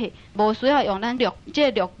个肉体，无需要用咱即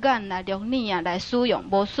个肉眼啦、肉耳来使用，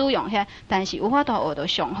无使用遐，但是有法度学到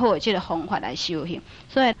上好的即个方法来修行。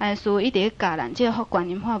所以师父一直教咱即个观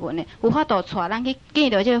音法门的，有法度带咱去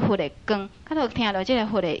见到即个佛的光，佮着听到即个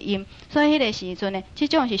佛的音。所以迄个时阵呢，即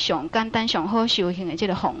种是上简单、上好修行的即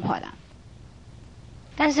个方法啦。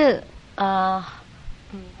但是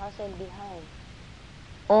他说厉害。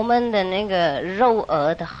我们的那个肉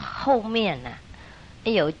耳的后面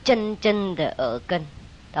有真正的耳根，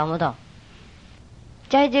懂不懂？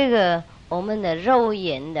在这个我们的肉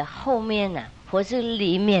眼的后面或是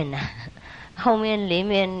里面后面里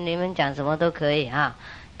面你们讲什么都可以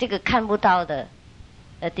这个看不到的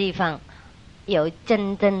地方有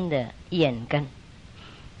真正的眼根，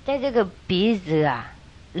在这个鼻子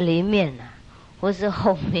里面或是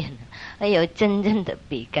后面还有真正的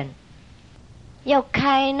鼻根。要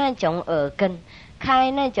开那种耳根，开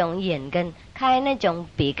那种眼根，开那种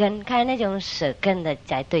鼻根，开那种舌根的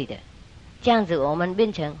才对的，这样子我们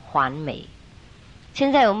变成完美。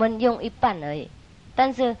现在我们用一半而已，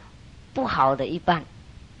但是不好的一半，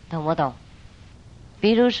懂不懂？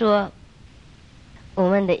比如说我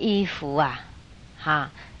们的衣服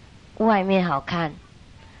外面好看，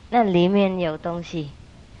那里面有东西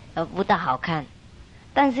不大好看，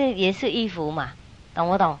但是也是衣服嘛，懂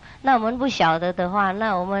不懂？那我们不晓得的话，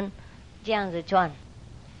那我们这样子转，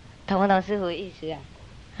懂不懂师父意思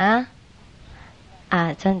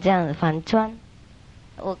穿这样子反转。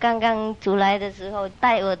我刚刚出来的时候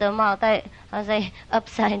戴我的帽戴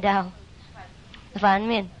upside down 反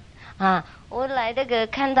面我来这个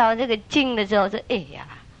看到这个镜的时候说哎呀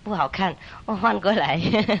不好看，我换过来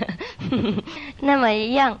那么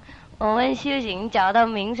一样，我们修行找到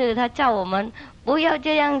名字，他叫我们不要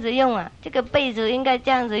这样子用这个被子应该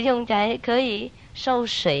这样子用才可以收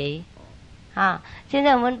水现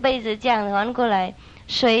在我们被子这样子换过来，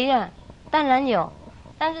水当然有，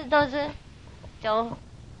但是都是走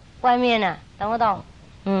外面懂不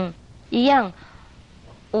懂？一样，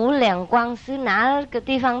无量光是哪个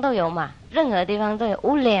地方都有嘛，任何地方都有，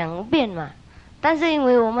无量变嘛。但是因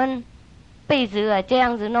为我们被子这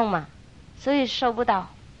样子弄嘛，所以收不到。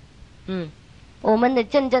我们的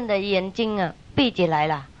真正的眼睛闭起来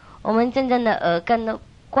了，我们真正的耳根都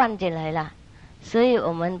关起来了，所以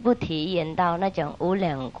我们不体验到那种无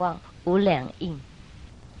量光、无量印。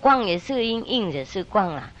光也是印，印也是光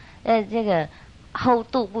啊。这个厚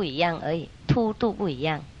度不一样而已，凸度不一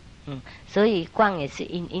样。所以光也是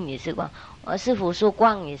印，印也是光。师父说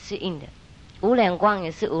光也是印的，无量光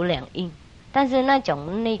也是无量印。但是那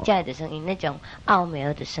种内在的声音，那种奥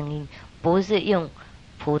妙的声音，不是用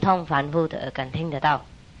普通凡夫的耳根听得到。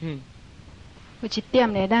有一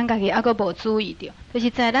点咧，咱家己还阁无注意到，就是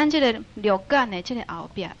在咱这个肉感的这个后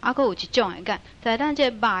壁，还阁有一种的感，在咱这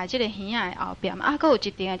肉的这个耳仔的后壁，还阁有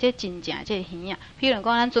一点的这真正的这个耳仔。譬如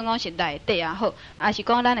讲，咱准讲是内底也好，还是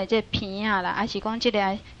讲咱的这鼻仔啦，还是讲这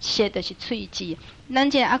个舌就是喙齿，咱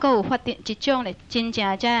这还阁有发展一种咧真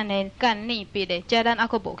正这样的干腻鼻的，这咱还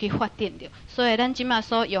阁无去发展着。所以咱即马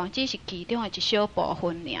所用只是其中的一小部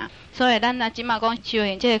分尔。所以咱若即马讲修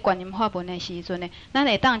行这个观音法门的时阵呢，咱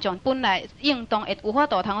会当将本来应当会有法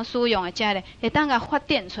度通使用的这个，会当甲发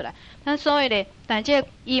展出来。咱所以咧，但这个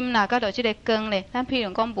音啦，甲着这个光咧，咱譬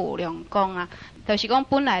如讲无量光啊，就是讲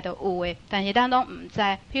本来就有的，但是咱拢毋知。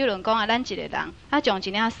譬如讲啊，咱一个人将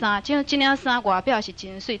一领衫，这领衫外表是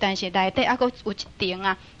真水，但是内底还阁有一层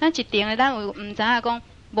啊。咱一层咧，咱有毋知影讲。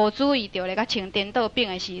无注意到咧，甲穿颠倒病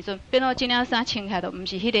的时阵，变做这领衫穿起来就毋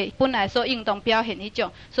是迄个本来所应当表现迄种。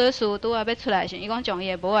所以师父拄仔要出来时，伊讲将伊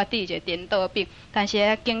的帽仔抵一个颠倒病，但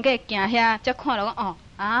是经过行遐，才看到讲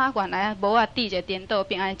原来帽仔抵一个颠倒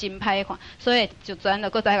病，安尼真歹看，所以就转就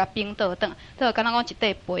搁再甲冰倒转，倒敢若讲一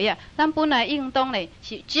块杯啊。咱本来应当咧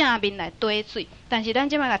是正面来兑水，但是咱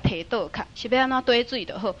即摆甲摕倒卡，是要安怎兑水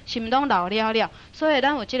就好，是毋拢漏了了。所以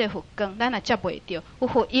咱有即个佛光，咱也接袂着；有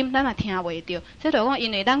佛音，咱也听袂着。这就讲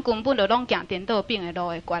因为咱根本就拢行颠倒病的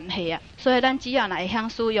路的关系啊。所以咱只要若会晓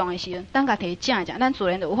使用的时阵，咱甲摕正正，咱自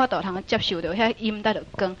然就有法度通接受着遐音搭着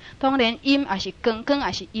光。当然音也是光，光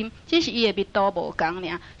也是音，只是伊的密度无共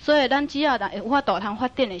尔。所以咱只要有法度通发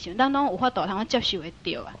展的时阵，咱拢有法度通接受会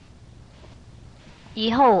着啊。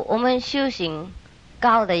以后我们修行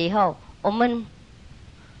高了以后，我们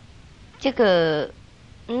这个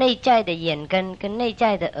内在的眼根跟内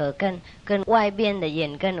在的耳根跟外边的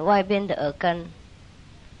眼根外边的耳根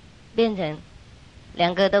变成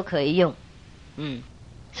两个都可以用。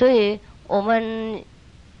所以我们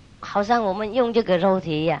好像我们用这个肉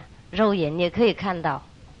体呀，肉眼也可以看到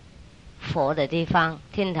佛的地方，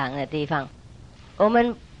天堂的地方。我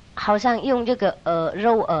们好像用这个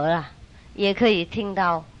肉耳啊，也可以听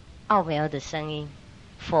到奥妙的声音，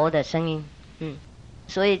佛的声音。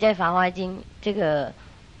所以在《法华经》这个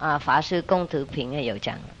法师公图品也有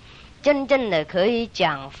讲，真正的可以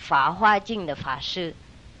讲《法华经》的法师，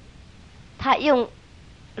他用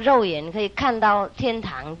肉眼可以看到天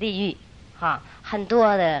堂地狱很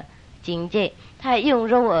多的境界，他用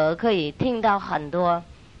肉耳可以听到很多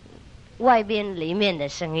外边里面的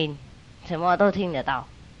声音，什么都听得到。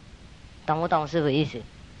懂不懂是不是意思？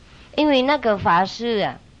因为那个法师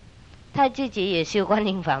啊，他自己也修观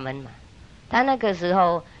音法门嘛，他那个时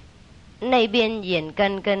候内边眼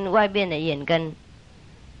根跟外边的眼根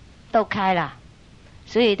都开了，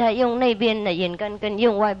所以他用内边的眼根跟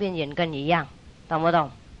用外边眼根一样，懂不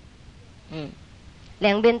懂？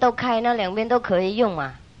两边都开，那两边都可以用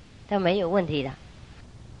嘛，它没有问题的。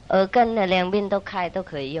耳根的两边都开都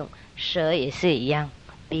可以用，舌也是一样，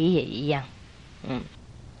鼻也一样。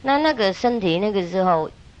那个身体那个时候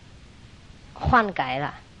换改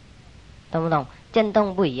了，懂不懂？震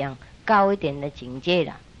动不一样，高一点的境界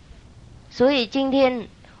了。所以今天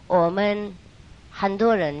我们很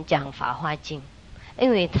多人讲《法华经》，因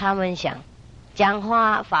为他们想讲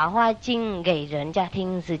《法华经》给人家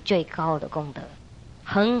听是最高的功德，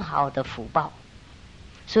很好的福报，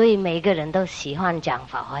所以每个人都喜欢讲《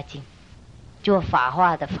法华经》，做法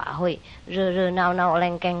华的法会，热热闹闹，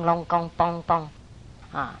铃叮隆咣梆梆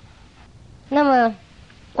那么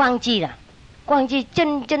忘记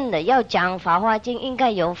真正的要讲《法华经》，应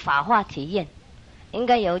该有法华体验，应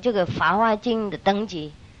该有这个《法华经》的等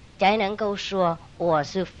级，才能够说我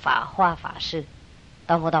是法华法师，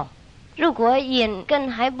懂不懂？如果眼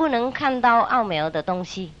根还不能看到奥妙的东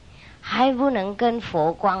西，还不能跟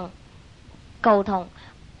佛光沟通，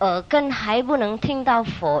耳根还不能听到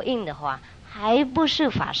佛音的话，还不是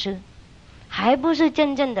法师，还不是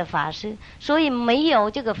真正的法师。所以没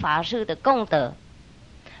有这个法师的功德，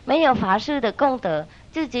没有法师的功德，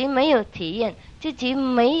自己没有体验，自己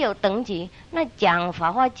没有等级，那讲《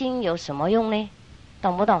法华经》有什么用呢？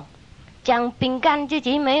懂不懂？讲饼干，自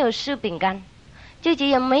己没有吃饼干，自己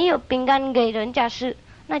也没有饼干给人家吃，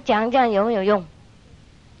那讲这样有没有用？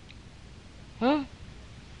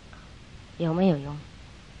有没有用？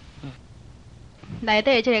内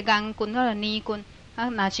底这个眼根，迄个泥根，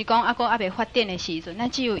若是讲还未发展的时阵，咱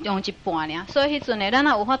只有用一半尔。所以迄阵诶，咱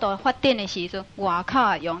若有法度发展的时阵，外口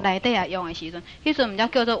也用，内底也用的时阵，迄阵毋才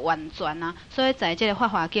叫做完全啊。所以在即个《法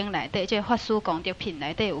华经》内底，即个法师功德品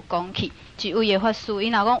内底有讲起，一位的法师，伊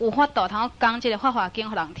若讲有法度通讲即个《法华经》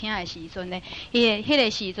互人听的时阵呢，伊的迄个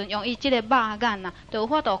时阵用伊即个肉眼啊，就有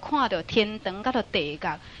法度看到天堂甲着地狱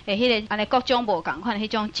的迄个安尼各种无共款的迄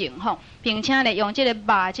种情况，并且呢用即个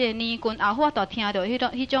肉即个耳根，也有法度听到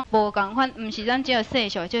迄种无共款，毋是咱即个世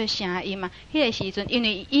俗即个声音嘛。迄个时阵，因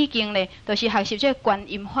为已经咧，就是学习即个观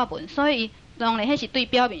音法门，所以伊当然迄是对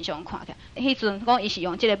表面上看起来，迄阵讲伊是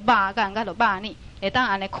用即个肉眼甲着肉耳，会当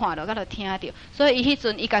安尼看到甲着听到，所以伊迄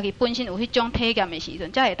阵伊家己本身有迄种体验的时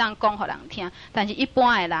阵，才会当讲互人听。但是一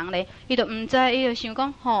般的人咧，伊就毋知，伊就想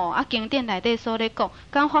讲经典内底所咧讲，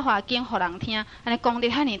讲法华经互人听，安尼功德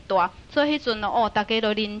遐尼大，所以迄阵大家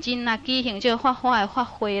都认真啊，举行即个法华的法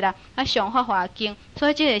会啦，上法华经。所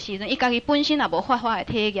以即个时阵，伊家己本身也无法华的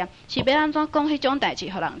体验，是要安怎讲迄种代志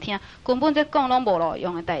互人听？根本这讲拢无路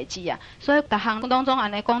用的代志啊！所以逐项拢总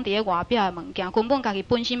安尼讲伫咧外表的物件，根本家己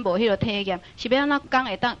本身无迄个体验，是要安怎讲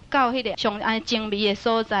会当到迄个上安尼精微的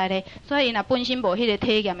所在咧？所以伊若本身无迄个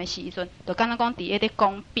体验的时阵，就敢若讲伫咧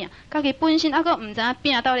讲饼，家己本身还佫毋知影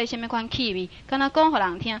饼到底什么款气味，敢若讲互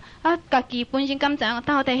人听，家己本身敢知影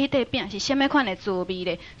到底迄块饼是什么款的滋味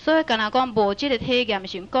咧？所以敢若讲无即个体验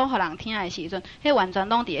时，讲互人听的时阵，迄完全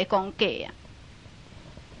拢伫咧讲假啊。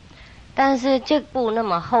但是这部那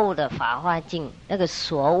么厚的《法华经》，那个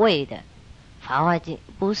所谓的《法华经》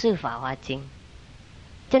不是《法华经》，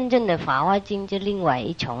真正的《法华经》就另外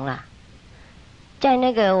一重啦。在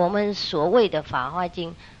那个我们所谓的《法华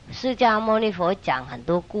经》，释迦牟尼佛讲很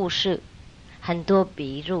多故事，很多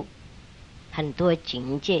比喻，很多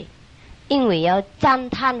境界，因为要赞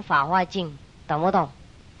叹《法华经》，懂不懂？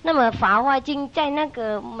那么《法华经》在那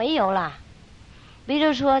个没有啦。比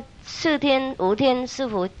如说4天5天，师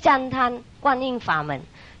父赞叹观音法门，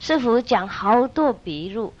师父讲好多比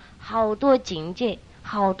喻，好多境界，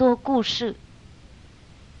好多故事，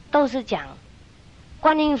都是讲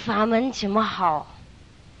观音法门怎么好，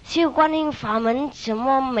修观音法门怎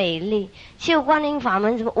么美丽，修观音法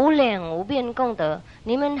门怎么无量无边功德。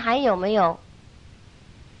你们还有没有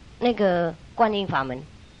那个观音法门？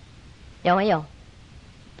有没有？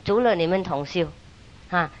除了你们同修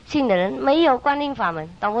信的人没有观音法门，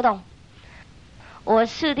懂不懂？我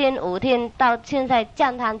4天5天到现在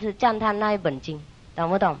赞叹是赞叹那一本经，懂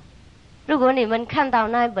不懂？如果你们看到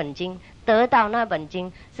那一本经，得到那本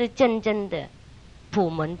经是真正的普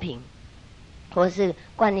门品，或是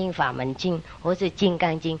观音法门经，或是金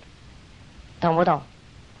刚经，懂不懂？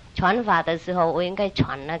传法的时候我应该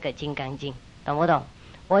传那个金刚经，懂不懂？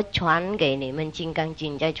我传给你们金刚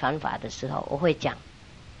经，在传法的时候我会讲，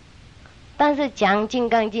但是讲金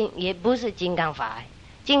刚经也不是金刚法，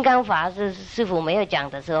金刚法是师父没有讲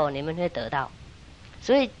的时候你们会得到，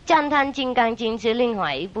所以赞叹金刚经是另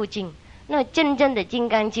外一部经，那真正的金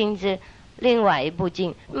刚经是另外一部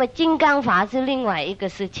经，那么金刚法是另外一个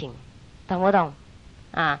事情，懂不懂？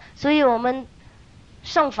所以我们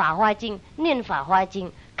诵法华经、念法华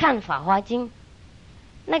经、看法华经，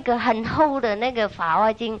那个很厚的那个法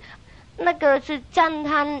华经，那个是赞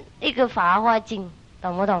叹一个法华经，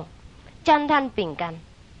懂不懂？赞叹饼干，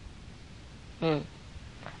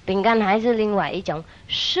饼干还是另外一种，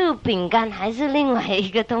是饼干还是另外一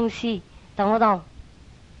个东西，懂不懂？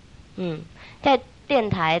在电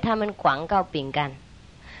台他们广告饼干，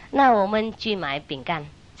那我们去买饼干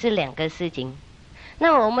是两个事情。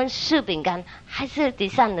那我们试饼干还是第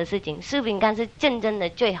三的事情，试饼干是真正的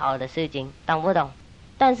最好的事情，懂不懂？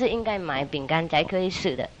但是应该买饼干才可以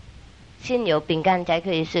试的，先有饼干才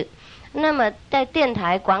可以试。那么在电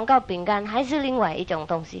台广告饼干还是另外一种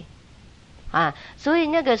东西所以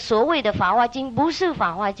那个所谓的法华经不是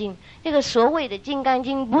法华经，那个所谓的金刚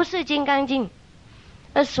经不是金刚经，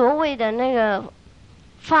所谓的那个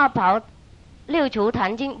法宝六球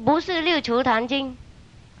坛经不是六球坛经，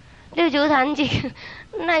六球坛经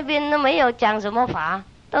那边都没有讲什么法，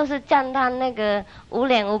都是赞叹那个无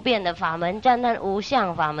量无边的法门，赞叹无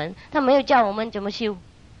相法门，他没有教我们怎么修。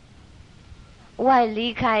外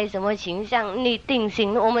离开什么形象，你定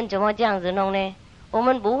心，我们怎么这样子弄呢？我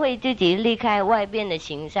们不会自己离开外边的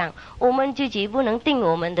形象，我们自己不能定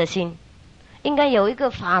我们的心，应该有一个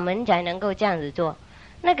法门才能够这样子做。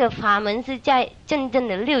那个法门是在真正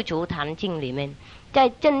的六祖坛经里面，在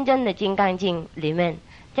真正的金刚经里面，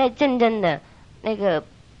在真正的那个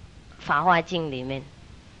法华经里面，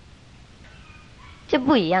这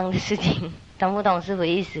不一样的事情，懂不懂师父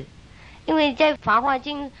意思？因为在法华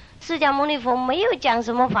经释迦牟尼佛没有讲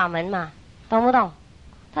什么法门嘛，懂不懂？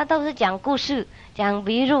他都是讲故事，讲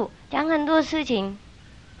比喻，讲很多事情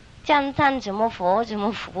赞叹什么佛什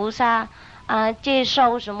么菩萨啊，接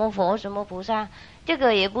受什么佛什么菩萨，这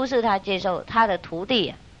个也不是他接受，他的徒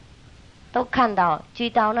弟都看到知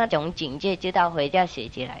道那种境界，知道回家写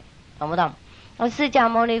起来，懂不懂？而释迦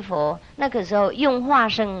牟尼佛那个时候用化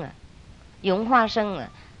身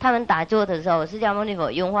他们打坐的时候，释迦牟尼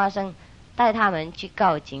佛用化身带他们去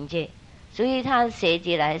告境界，所以他写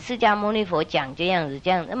起来，释迦牟尼佛讲这样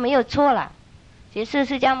子，没有错啦，其实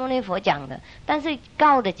释迦牟尼佛讲的，但是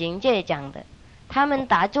告的境界讲的，他们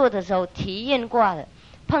打坐的时候体验过的，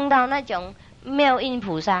碰到那种妙音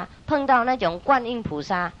菩萨，碰到那种观音菩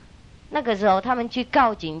萨，那个时候他们去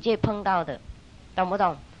告境界碰到的，懂不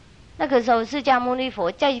懂？那个时候释迦牟尼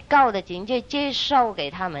佛在告的境界接受给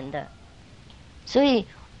他们的，所以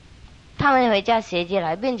他们回家写起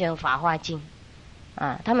来变成法华经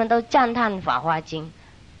啊，他们都赞叹法华经，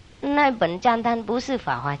那本赞叹不是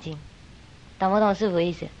法华经，懂不懂师父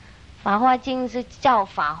意思？法华经是叫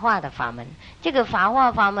法化的法门，这个法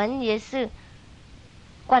化法门也是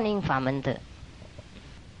观音法门的。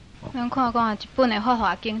咱看讲一本的《法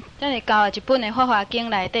华经》，咱会教一本的《法华经》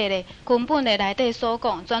内底咧，根本的内底所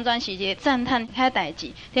讲，全是一个赞叹遐代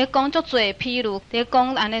志，伫讲足侪譬如，伫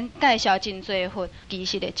讲安尼介绍真侪佛。其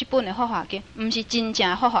实咧，这本的《法华经》毋是真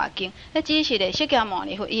正《法华经》，迄只是咧释迦牟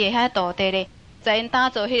尼佛伊的遐道地咧。在因打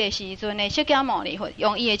造迄个时阵呢，释迦牟尼佛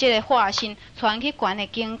用伊的即个化身传去悬的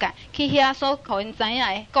境界，去遐所互因知影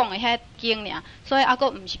的讲的遐经尔，所以还佫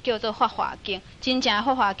毋是叫做法华经。真正的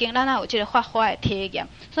法华经，咱也有即个法华的体验，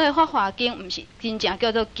所以法华经毋是真正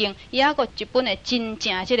叫做经，伊还佫一本的真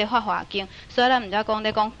正即个法华经。所以咱毋才讲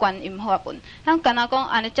咧讲观音法门，咱干那讲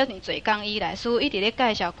安尼遮尔侪工以来，师父一直咧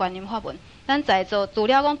介绍观音法门。咱在座除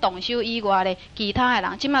了讲动修以外咧，其他的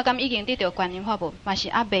人即马敢已经得到观音法门，嘛是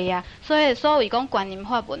还未啊。所以所谓讲观音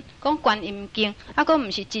法门，讲观音经，还佫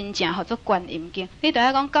毋是真正叫做观音经。你著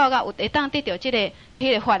要讲到有会当得到即个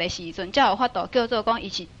迄个法的时阵，才有法度叫做讲伊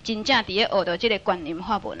是真正伫咧学到即个观音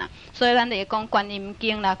法门啊。所以咱著讲观音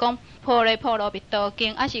经啦，讲波罗蜜多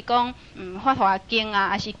经，还是讲法华经啊，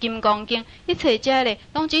还是金刚经，一切遮咧，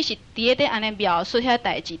拢只是伫咧安尼描述遐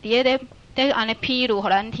代志，伫咧。得安尼譬如互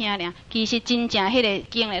咱听尔，其实真正迄个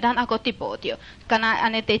经咧，咱还佫得无着。干那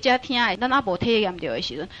安尼伫遮听的，咱还无体验着的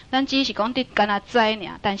时阵，咱只是讲得干那知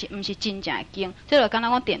尔，但是毋是真正的经。即就敢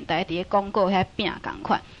若讲电台伫咧广告遐饼共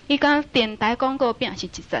款，伊讲电台广告饼是一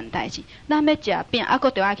件代志，咱要食饼，还佫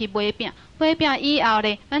着爱去买饼。买饼以后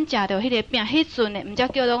咧，咱食着迄个饼，迄阵咧，毋才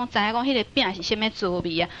叫做讲知影讲迄个饼是啥物滋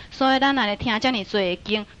味啊。所以咱安尼听遮尔侪的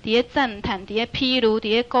经，伫咧赞叹，伫咧譬如，伫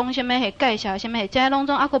咧讲啥物，迄介绍啥物，遮拢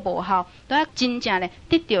总还佫无效。都要真正咧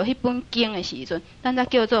得到迄本经的时阵，咱才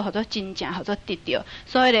叫做做真正，做得到。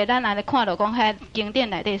所以咧，咱安尼看到讲遐经典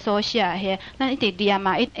内底所写的遐，咱一直念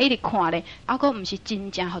啊，一直看咧，还佫毋是真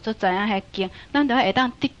正做知影遐经，咱就会当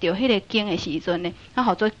得到迄个经的时阵咧，咱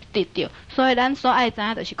做得到。所以咱所爱知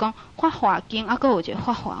影就是讲法华经，还佫有一个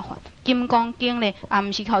法华法。金刚经咧，也毋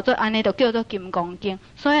是叫做安尼，就叫做金刚经。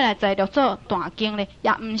所以来在六祖大经咧，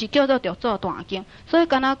也毋是叫做六祖大经。所以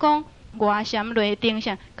敢若讲外禅内定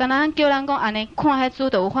啥，敢若叫咱讲安尼看迄书，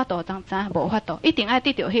就有法度当知影，无法度一定爱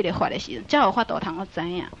得到迄个法的时阵，才有法度通好知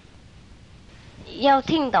影。要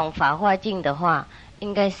听懂法华经的话，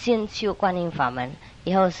应该先修观音法门，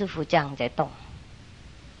以后师父这样再动。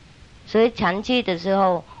所以禅期的时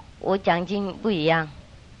候，我讲经不一样。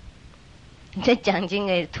在讲经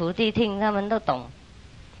给徒弟听，他们都懂。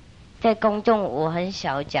在公众我很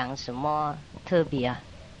少讲什么特别啊，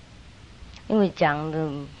因为讲的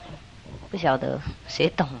不晓得谁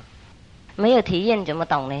懂，没有体验怎么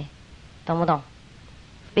懂呢？懂不懂？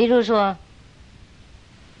比如说，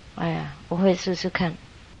哎呀，我会试试看，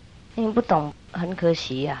因为不懂很可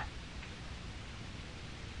惜呀。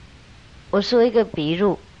我说一个比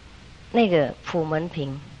喻，那个普门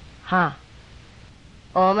品，哈。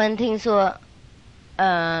我们听说，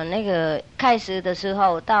那个开始的时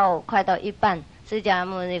候快到一半，释迦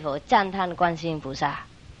牟尼佛赞叹观世音菩萨，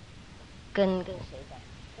跟谁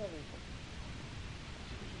讲？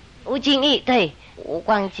吴敬义，对，我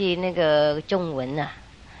忘记那个中文了，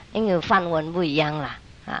因为梵文不一样啦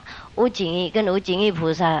啊。吴敬义跟吴敬义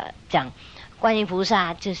菩萨讲，观音菩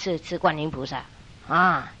萨就是观音菩萨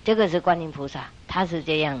啊，这个是观音菩萨，他是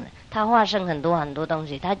这样的。他化身很多很多东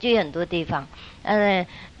西，他去很多地方，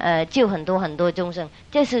救很多很多众生，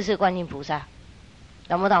这是观音菩萨，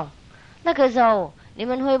懂不懂？那个时候你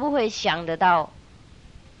们会不会想得到，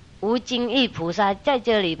无尽意菩萨在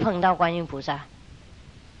这里碰到观音菩萨，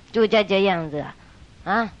就在这样子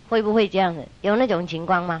啊？会不会这样子？有那种情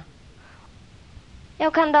况吗？要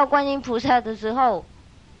看到观音菩萨的时候，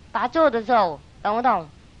打坐的时候，懂不懂？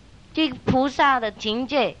这菩萨的境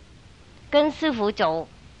界跟师父走。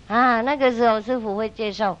啊，那个时候师父会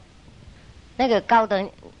接受，那个高等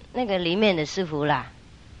那个里面的师父啦，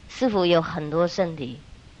师父有很多身体，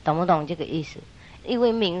懂不懂这个意思？一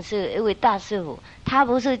位名师，一位大师父，他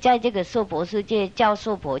不是在这个娑婆世界教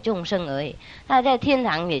娑婆众生而已，他在天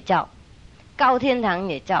堂也教，高天堂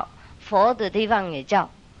也教，佛的地方也教。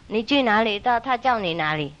你去哪里到他叫你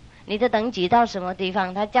哪里，你的等级到什么地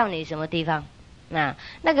方，他叫你什么地方。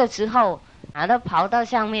那个时候他跑到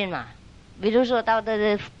上面嘛，比如说到这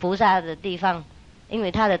个菩萨的地方，因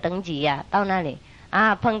为他的等级呀，到那里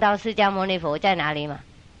碰到释迦牟尼佛在哪里嘛，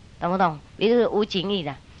懂不懂？比如说无情义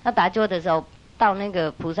的，他打坐的时候到那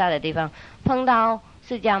个菩萨的地方，碰到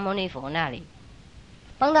释迦牟尼佛那里，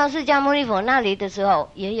碰到释迦牟尼佛那里的时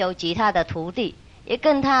候，也有其他的徒弟，也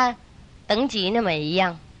跟他等级那么一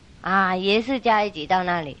样也是在一起到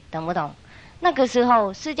那里，懂不懂？那个时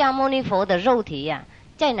候释迦牟尼佛的肉体呀，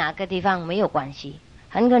在哪个地方没有关系，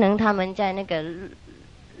很可能他们在那个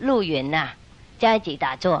路园在一起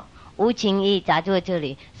打坐，无情义打坐这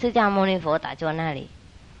里，释迦牟尼佛打坐那里，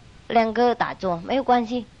两个打坐没有关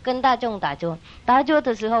系，跟大众打坐。打坐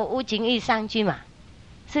的时候无情义上去嘛，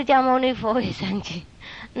释迦牟尼佛也上去，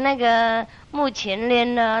那个目前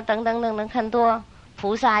连等等等等很多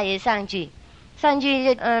菩萨也上去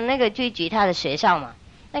那个去举他的学校嘛。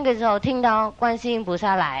那个时候听到观世音菩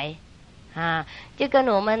萨来就跟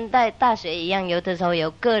我们在大学一样，有的时候有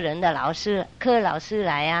个人的老师科老师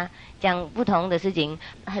来讲不同的事情，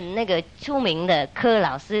很那个出名的科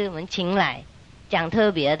老师我们请来讲特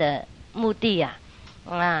别的目的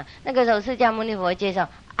那个时候释迦牟尼佛介绍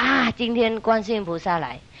今天观世音菩萨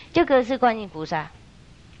来，这个是观音菩萨，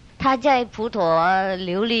他在普陀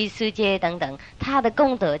琉璃世界等等，他的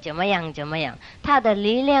功德怎么样，他的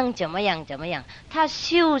力量怎么样，他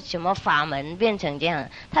修什么法门变成这样，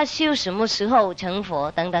他修什么时候成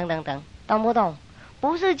佛等等等等，懂不懂？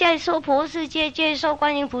不是在娑婆世界接受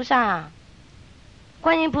观音菩萨，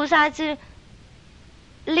观音菩萨是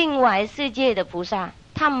另外世界的菩萨，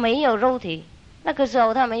他没有肉体，那个时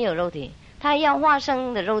候他没有肉体，他要化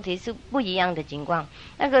身的肉体是不一样的情况，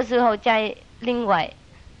那个时候在另外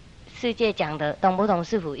世界讲的，懂不懂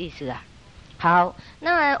师父意思好，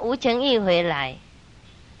那么无情义回来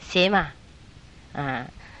学嘛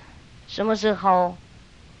什么时候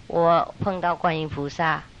我碰到观音菩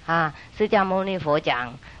萨释迦牟尼佛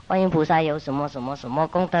讲观音菩萨有什么什么什么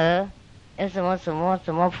功德，有什么什么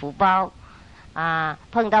什么福报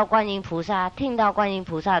碰到观音菩萨，听到观音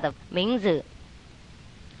菩萨的名字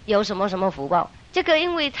有什么什么福报，这个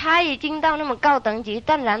因为他已经到那么高等级，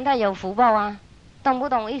当然他有福报懂不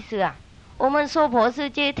懂意思我们娑婆世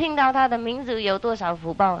界听到他的名字有多少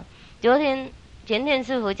福报前天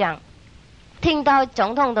师父讲，听到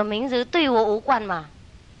总统的名字对我无关嘛，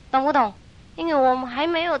懂不懂？因为我们还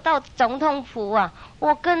没有到总统府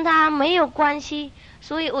我跟他没有关系，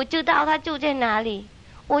所以我知道他住在哪里，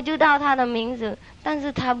我知道他的名字，但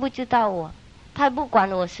是他不知道我，他不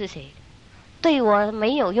管我是谁，对我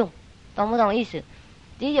没有用，懂不懂意思？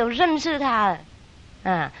只有认识他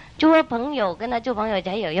做朋友，跟他做朋友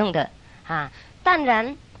才有用的当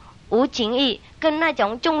然无情义跟那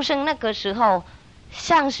种众生，那个时候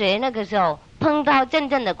上学，那个时候碰到真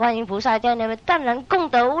正的观音菩萨在那边，当然功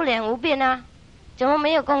德无量无边怎么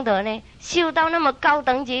没有功德呢？修到那么高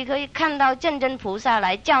等级，可以看到真正菩萨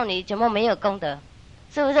来叫你，怎么没有功德？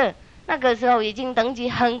是不是？那个时候已经等级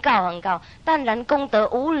很高很高，当然功德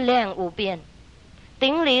无量无边。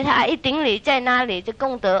顶礼他一顶礼在哪里，这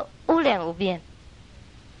功德无量无边。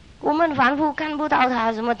我们凡夫看不到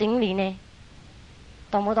他什么顶礼呢？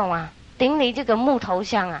懂不懂顶礼这个木头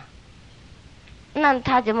像那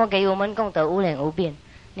他怎么给我们功德无量无边？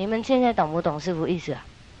你们现在懂不懂师父意思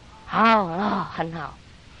好很好，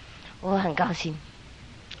我很高兴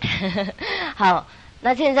好，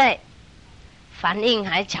那现在梵音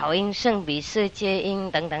还巧音胜比世界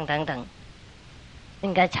音等等等等，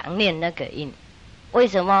应该常念那个音。为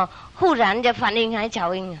什么忽然就梵音还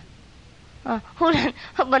巧音忽然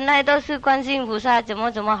本来都是观世音菩萨怎么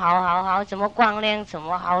好，怎么光亮，怎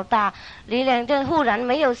么好大力量，就忽然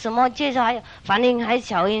没有什么介绍，还有梵音还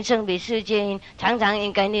巧音胜比世界音，常常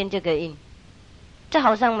应该念这个音，这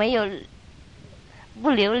好像没有不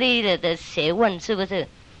流利的学问，是不是？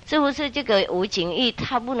是不是这个无情义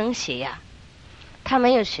他不能写他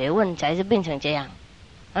没有学问才是变成这样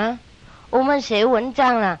我们写文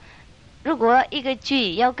章如果一个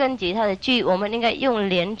句要跟其他的句，我们应该用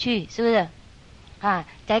连句，是不是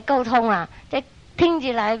在沟通在听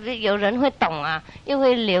起来有人会懂又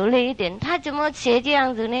会流利一点。他怎么写这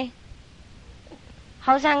样子呢？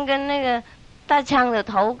好像跟那个大象的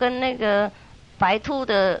头跟那个白兔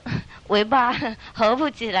的尾巴合不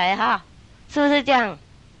起来是不是这样？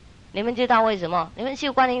你们知道为什么？你们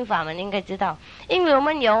修观音法门应该知道，因为我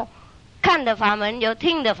们有看的法门，有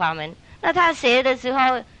听的法门。那他学的时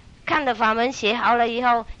候，看的法门学好了以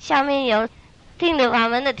后，下面有听的法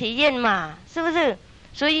门的体验嘛，是不是？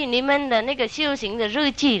所以你们的那个修行的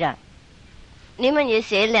日记了，你们也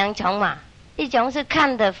写2种嘛，一种是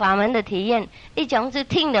看的法门的体验，一种是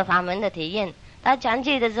听的法门的体验。他传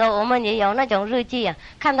记的时候，我们也有那种日记啊，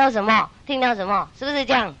看到什么，听到什么，是不是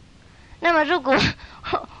这样？那么如果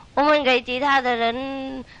我们给其他的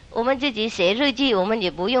人，我们自己写日记，我们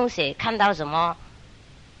也不用写看到什么，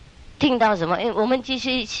听到什么，因为我们继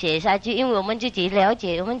续写下去，因为我们自己了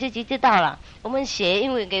解，我们自己知道了。我们写，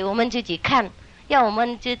因为给我们自己看，要我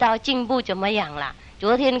们知道进步怎么样了。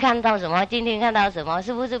昨天看到什么，今天看到什么，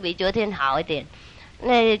是不是比昨天好一点？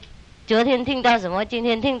那昨天听到什么，今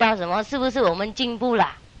天听到什么，是不是我们进步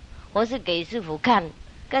了？我是给师父看，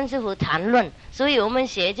跟师父谈论，所以我们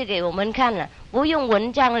写就给我们看了，不用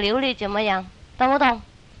文章流利怎么样，懂不懂？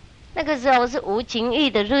那个时候是无情义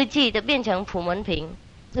的日记的变成普门品。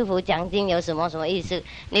师父讲经有什么意思？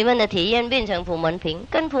你们的体验变成普门品，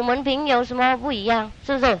跟普门品有什么不一样？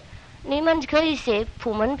是不是？你们可以写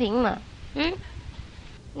普门品嘛？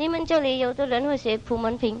你们这里有的人会写普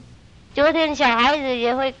门品。昨天小孩子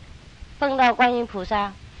也会碰到观音菩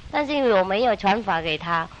萨，但是因为我没有传法给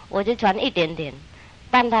他，我就传一点点，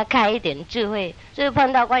帮他开一点智慧，所以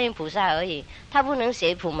碰到观音菩萨而已。他不能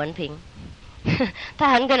写普门品，他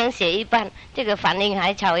很可能写一半，这个梵音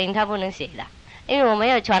还草音他不能写的。因为我没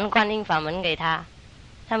有传观音法门给他，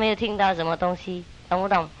他没有听到什么东西，懂不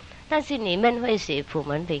懂？但是你们会写普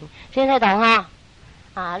门品，现在懂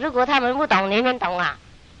哈？如果他们不懂，你们懂啊？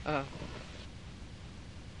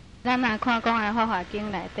咱若看讲的《法华经》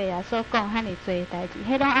内底啊，所讲遐尼侪代志，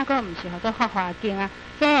迄拢还佫毋是叫做《法华经》啊。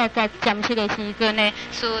所以在暂时的时阵呢，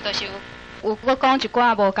书就是有佫讲一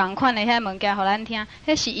寡无共款的遐物件，互咱听。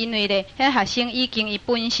迄是因为咧，遐学生已经伊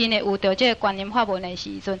本身的有着这个观音法门的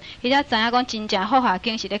时阵，伊才知影讲真正《法华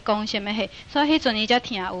经》是咧讲什么迄，所以迄阵伊才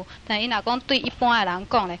听有。但伊若讲对一般的人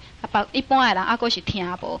讲咧，一般的人还佫是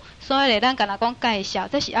听无，所以咧，咱敢若讲介绍，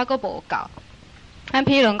这是还佫无够。咱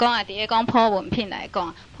譬如讲啊，伫咧讲普门品来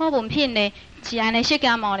讲，普门品咧是安尼释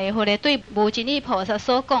迦牟尼佛咧对无尽意菩萨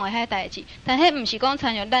所讲的遐代志，但迄毋是讲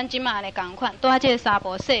参像咱即马安尼共款，在即个娑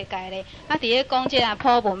婆世界咧，伫咧讲即个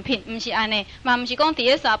普门品，毋是安尼，嘛毋是讲伫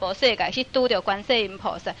咧娑婆世界是拄着观世音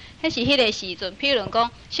菩萨，迄是迄个时阵，譬如讲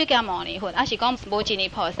释迦牟尼佛，还是讲无尽意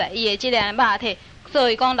菩萨，伊的即个肉体。所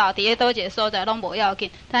以讲留伫咧倒一个所在拢无要紧，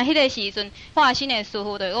但迄个时阵化身的师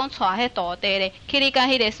傅就是讲带迄徒弟咧，去你甲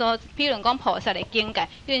迄个所，比如讲菩萨的境界，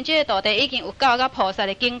因为即个徒弟已经有到菩萨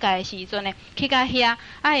的境界的时阵咧，去到遐，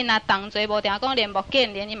伊若同齐无定讲连目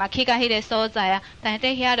见连，伊嘛去到迄个所在啊，但是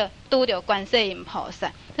伫遐就拄着观世音菩萨。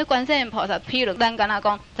这观世音菩萨，譬如咱敢若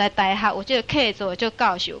讲在大学有即个客座做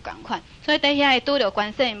教授共款，所以伫遐伊拄着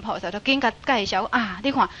观世音菩萨，就紧甲介绍你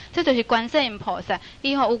看，这就是观世音菩萨，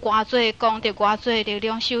伊有偌济功德，偌济力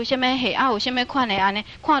量，修什么系有什么款的安尼，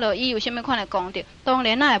看到伊有什么款的功德，当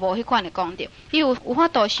然咱也无迄款的功德，伊有法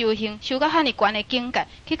度修行，修到遐尼悬的境界，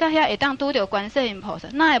去到遐会当拄着观世音菩萨，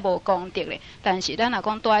咱也无功德咧。但是咱若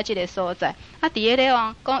讲住在即个所在，伫咧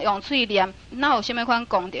讲用喙念，哪有什么款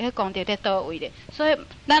功德？迄功德伫倒位咧？所以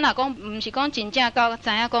咱若讲毋是讲真正到知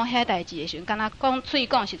影讲遐代志的时阵，敢若讲喙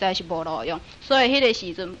讲实在是无路用。所以迄个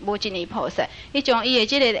时阵无一年菩萨，伊将伊的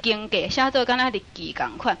即个经偈写做敢若日记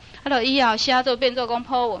共款，就以后写做变做讲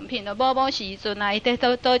普文品，就某时阵伊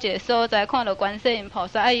伫倒一个所在，看到观世音菩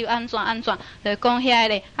萨，伊安怎，就讲遐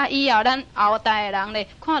咧。以后咱后代的人咧，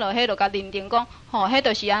看到迄就甲认定讲，迄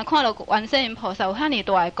就是看到观世音菩萨有遐尼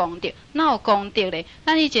大的功德，哪有功德咧？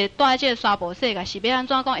咱伊一个住即个娑婆世界，是要安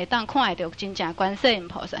怎讲会当看会到真正观世音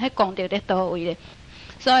菩萨？迄功德伫倒位咧？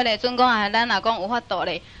所以咧，准讲咱若讲有法度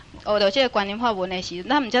咧，学到即个观音法门的时阵，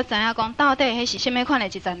咱毋才知影讲到底迄是甚物款的一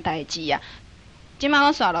件代志啊。即摆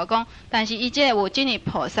我煞落讲，但是伊即个有真诶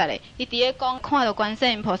菩萨咧，伊伫咧讲看到观世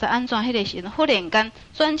音菩萨安怎迄个时阵，忽然间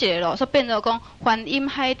转一个路，说变做讲梵音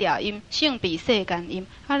海调音，性比世间音，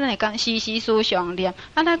咱会讲时时思想念，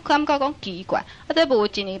咱感觉讲奇怪，这无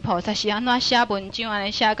真诶菩萨是安怎写文章安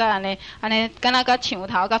尼写甲安尼，敢若甲墙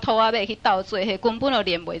头甲土仔尾去斗做伙，根本就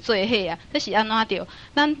连袂做伙啊！这是安怎着？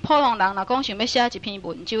咱普通人若讲想要写一篇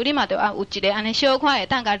文章，你嘛着有一个安尼小可会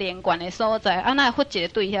当甲连贯诶所在，哪会忽一个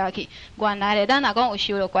对遐去？原来咧，咱若讲有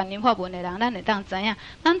修了观音法门的人，咱会当知影，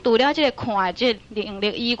咱除了即个看的即个能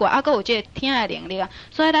力以外，还佫有即个听的能力啊。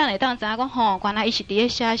所以咱会当知影讲，原来伊是伫咧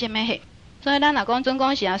写什么迄。所以咱若讲准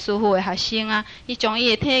讲是师父的学生啊，伊将伊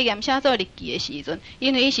的体验写做日记的时阵，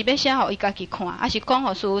因为伊是要写互伊家己看，还是讲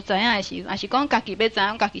互师父知影的时阵，还是讲家己要知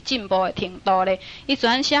影家己进步的程度咧。伊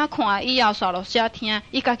全写看以后，煞落写听，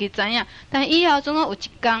伊家己知影。但以后总共有一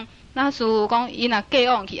天，那师父讲，伊若过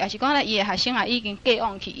往去，也是讲咧，伊的学生也已经过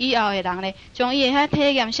往去，以后的人咧，将伊的遐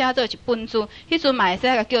体验写做一本书，迄阵嘛会使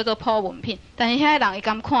甲叫做普文品。但是遐人伊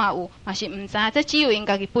敢看有，嘛是毋知，这只有因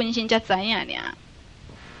家己本身才知影尔。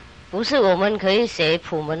不是我们可以写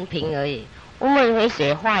普门品而已，我们会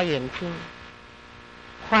写华严经、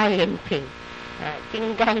华严品、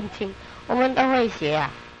金刚经，我们都会写啊。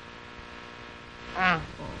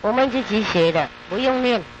我们自己写的，不用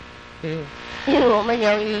念。因为我们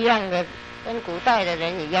有一样的，跟古代的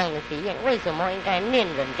人一样的体验。为什么应该念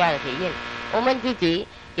人家的体验？我们自己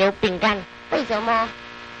有饼干，为什么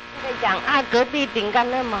在讲隔壁饼干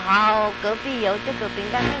那么好，隔壁有这个饼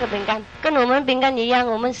干那个饼干，跟我们饼干一样，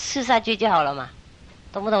我们吃下去就好了嘛，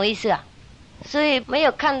懂不懂意思啊？所以没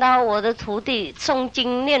有看到我的徒弟诵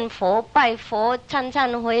经念佛拜佛忏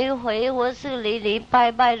忏悔悔或是礼礼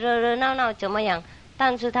拜拜热热闹闹怎么样，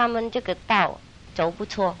但是他们这个道走不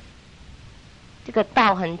错，这个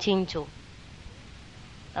道很清楚，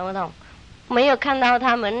懂不懂？没有看到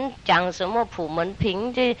他们讲什么普门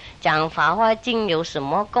品，就讲法华经有什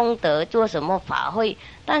么功德，做什么法会，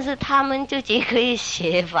但是他们自己可以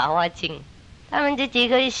写法华经，他们自己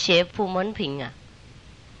可以写普门品啊。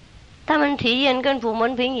他们体验跟普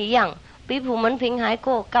门品一样，比普门品还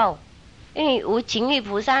过高。因为无情义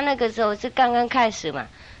菩萨那个时候是刚刚开始嘛，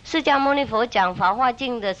释迦牟尼佛讲法华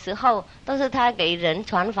经的时候，都是他给人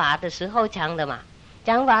传法的时候讲的嘛。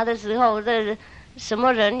讲法的时候，这什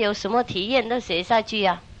么人有什么体验都写下去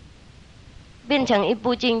啊，变成一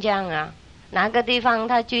部经这样啊。哪个地方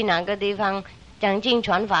他去哪个地方讲经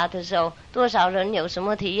传法的时候，多少人有什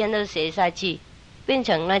么体验都写下去，变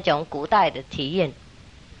成那种古代的体验。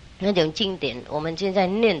那种经典我们现在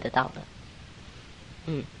念得到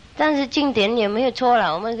的，但是经典也没有错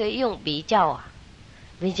了，我们可以用比较啊，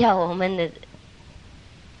比较我们的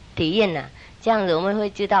体验啊，这样子我们会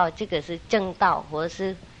知道这个是正道或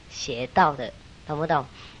是邪道的，懂不懂？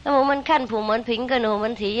那么我们看普门品跟我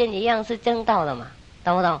们体验一样是正道的嘛，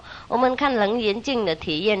懂不懂？我们看楞严经的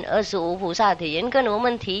体验，25菩萨体验跟我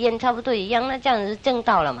们体验差不多一样，那这样子是正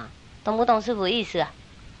道了嘛，懂不懂师父意思啊？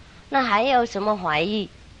那还有什么怀疑？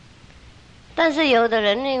但是有的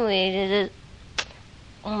人因为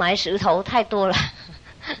买石头太多了，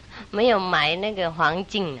没有买那个黄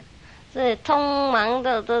金了，所以通忙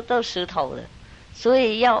都石头的，所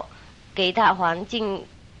以要给他环境，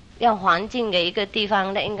要环境给一个地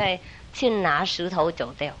方的，应该去拿石头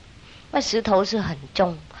走掉。那石头是很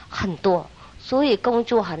重很多，所以工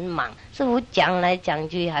作很忙，师父讲来讲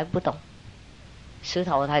去还不懂，石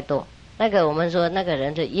头太多。那个我们说那个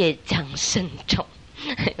人的业障深重。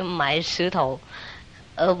买石头，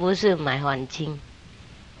而不是买黄金。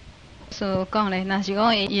所以讲咧，若是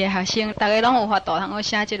讲伊的学生，大家拢有法度通好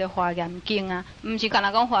写即个华严经啊，毋是干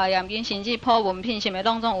那讲华严经，甚至普文品什么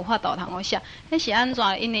拢总有法度通好写。迄是安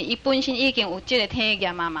怎？因为伊本身已经有即个体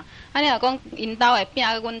验啊嘛。你若讲因兜的饼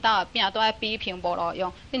跟阮兜的饼都爱比拼无路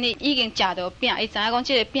用，因为已经食到饼，伊知影讲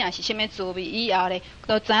即个饼是啥物滋味，以后咧，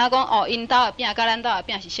就知影讲因兜的饼甲咱兜的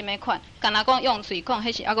饼是啥物款。干那讲用嘴讲，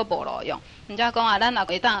迄是还阁无路用。毋则讲咱若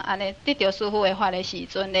会当安尼得到师父的法的时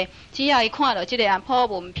阵咧，只要伊看到即个普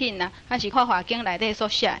文品啊，还是看华经内底所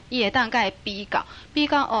写，伊会当甲伊比较，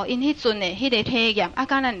因迄阵的迄个体验，甲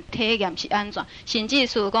咱体验是安怎？甚至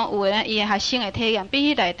是讲有诶，伊的学生的体验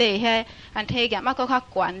比迄内底遐体验阁较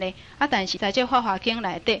悬咧。但是在这华经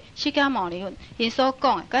内底，释迦牟尼佛因所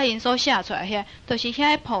讲的，甲因所写出来遐，都是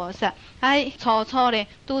遐菩萨初初咧，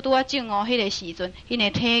拄证悟迄个时阵，因的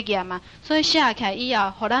体验啊，所以写起来以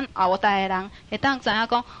后，互咱后代的人会当知影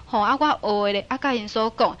讲，我学的咧，甲因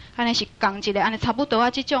所讲，安尼是共一个安尼差不多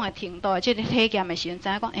即种的程度的即个体验的时阵，知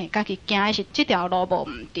影讲，家己行的是即条路无毋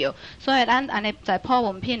对，所以咱安尼在普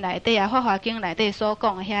文品内底华经内底所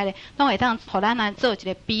讲的遐咧，拢会当互咱来做一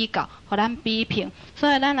个比较，互咱比拼，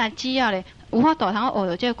所以咱来只要咧有法度通学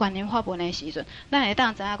到即个观音法门的时阵，咱会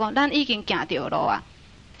当知影讲，咱已经行着路啊。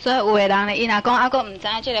所以有的人咧，伊若讲阁毋知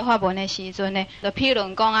影即个法门的时阵咧，就譬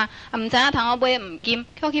如讲毋知影通好买黄金，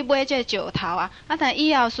却去买即个石头啊。但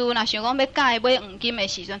以后师若想讲要教伊买黄金的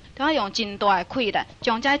时阵，就要用真大的气力，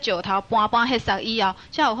将即石头搬迄束以后，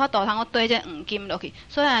才有法度通堆即黄金落去。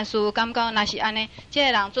所以师感觉若是安尼，即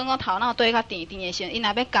个人准讲头脑堆较甜甜的时阵，伊若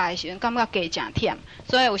要教的时阵，感觉加诚忝。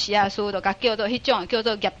所以有时师就甲叫做迄种叫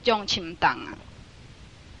做业障深重啊。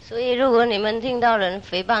所以如果你们听到人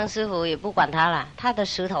诽谤师父，也不管他了，他的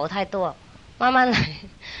石头太多，慢慢来。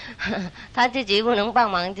他自己不能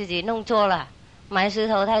帮忙，自己弄错了，买石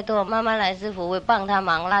头太多，慢慢来，师父会帮他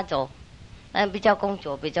忙拉走，那比较工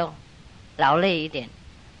作比较劳累一点，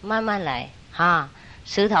慢慢来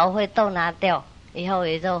石头会都拿掉，以后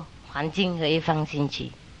也就环境可以放进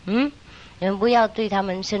去。你们不要对他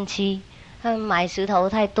们生气，买石头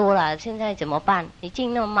太多了，现在怎么办？已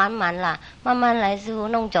经弄满满了，慢慢来，师父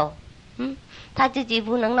弄走。他自己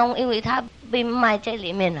不能弄，因为他被卖在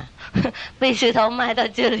里面了，被石头卖到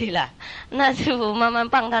这里了。那师父慢慢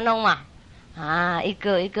帮他弄嘛，一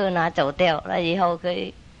个一个拿走掉，那以后可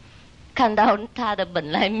以看到他的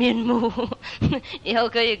本来面目，以后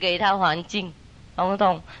可以给他环境，懂不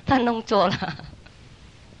懂？他弄错了。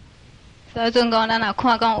所以阵讲，咱若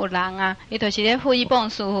看讲有人啊，伊就是咧诽谤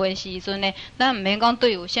师父的时阵呢，咱毋免讲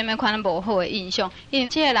对有啥物款无好的印象，因为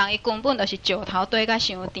即个人伊根本就是石头堆甲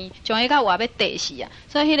伤甜，将伊甲活要地死啊！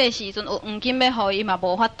所以迄个时阵有黄金要互伊嘛，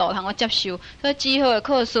无法度通去接受，所以只好会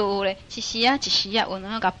靠师父咧，一时啊一时啊，有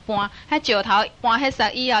能甲搬，迄石头搬迄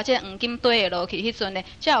煞以后，即个黄金堆会落去迄阵呢，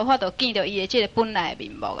才有法度见到伊的即个本来的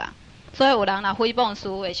面目啊！所以有人若诽谤师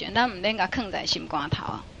父的时阵，咱毋免甲囥在心肝头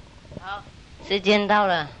啊。好，时间到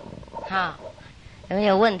了。好，有没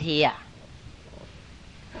有问题呀？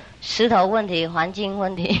石头问题，环境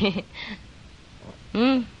问题。师父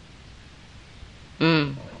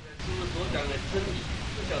所讲的真理，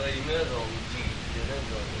不晓得有没有那种具体的那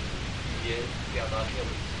种语言表达给我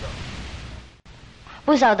们知道？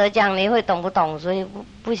不晓得讲你会懂不懂，所以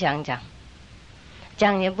不想讲。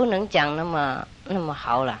讲也不能讲那么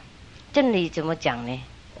好了。真理怎么讲呢？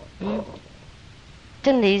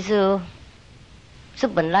真理是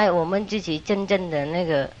本来我们自己真正的那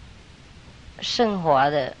个生活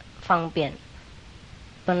的方便，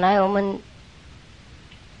本来我们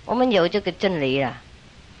有这个真理了，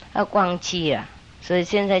要忘记了，所以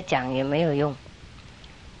现在讲也没有用。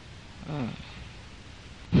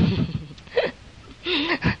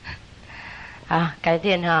好，改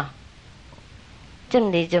天哈，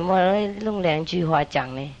真理怎么用2句话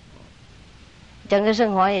讲呢？整个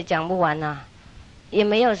生活也讲不完啊，也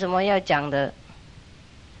没有什么要讲的。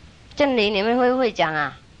真理你们会不会讲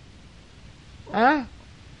啊？那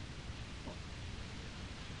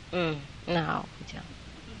好，不讲。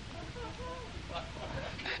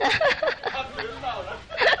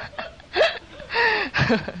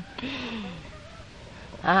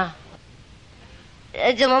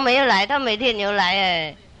怎么没有来？他每天有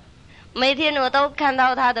来每天我都看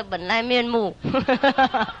到他的本来面目。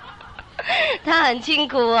他很辛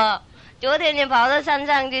苦哦。昨天你跑到山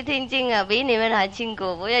上去听经啊，比你们还辛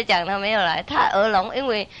苦。不要讲他没有来，他耳聋，因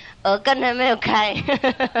为耳根还没有开。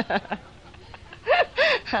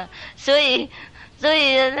所以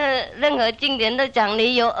任何经典都讲，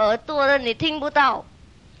你有耳朵的你听不到，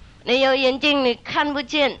你有眼睛你看不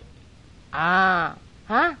见，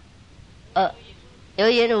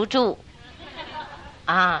有眼无珠，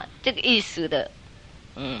这个意思的。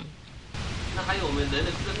那还有我们人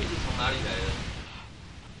的生命是从哪里来的？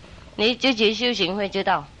你自己修行会知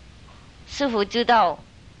道，师父知道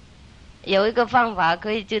有一个方法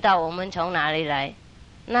可以知道我们从哪里来，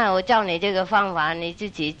那我教你这个方法你自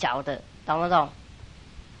己找的，懂不懂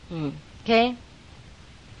？OK，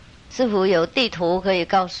 师父有地图可以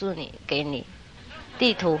告诉你，给你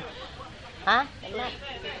地图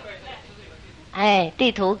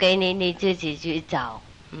地图给你，你自己去找。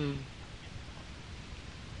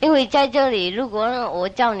因为在这里，如果我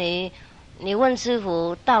叫你问师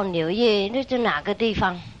父到纽约那是哪个地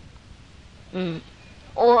方？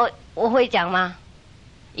我会讲吗？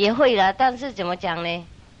也会了，但是怎么讲呢？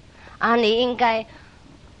你应该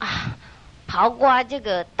跑过这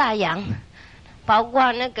个大洋，跑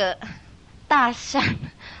过那个大山，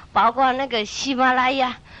跑过那个喜马拉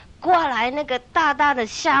雅，过来那个大大的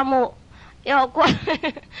沙漠，要过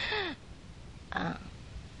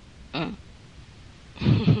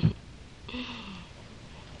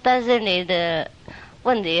但是你的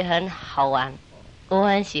问题很好玩，我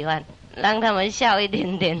很喜欢，让他们笑一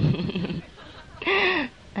点点。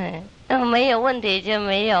没有问题就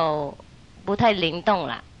没有不太灵动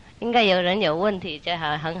了，应该有人有问题就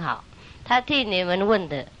很好，他替你们问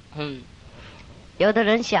的。有的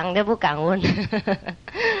人想都不敢问。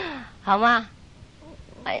好吗？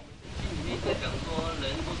你在讲说人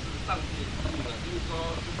都是上帝的子女嘛，就是说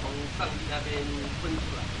是从上帝那边分出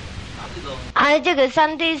来，这种这个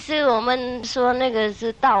上帝是我们说那个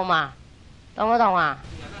是道嘛，懂不懂啊？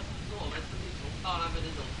那是说我们是从道那边的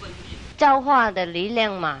一种分离，造化的力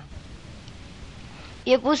量嘛，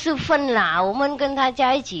也不是分啦，我们跟他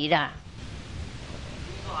在一起的。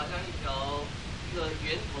就是说好像一个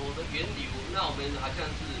源头的源流，那我们好像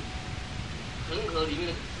是恒河里面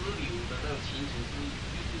的支流的那种情形，是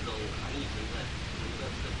这种含义存在，这个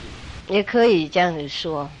设定。也可以这样子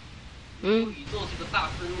说。宇宙是个大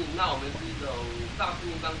生命，那我们是一种大生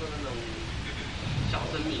命当中的那种小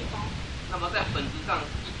生命，那么在本质上是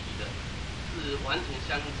一体的，是完全相。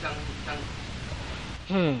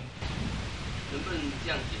能不能这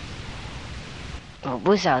样解释？我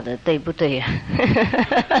不晓得对不对呀、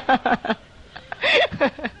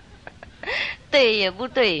对也不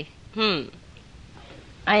对，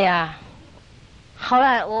哎呀，好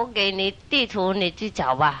了，我给你地图，你去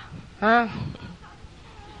找吧，啊，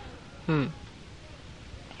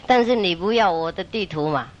但是你不要我的地图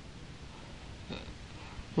嘛，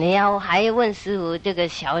你要还问师父这个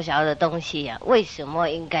小小的东西啊，为什么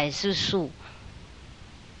应该是树？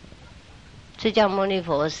释迦牟尼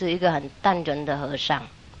佛是一个很单纯的和尚，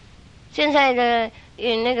现在的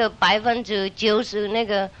那个90%那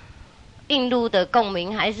个印度的共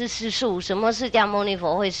鸣还是吃素，什么释迦牟尼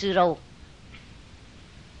佛会吃肉？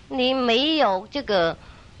你没有这个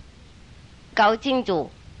搞清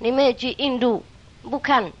楚，你没有去印度不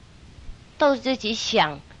看，都自己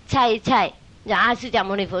想猜一猜，释迦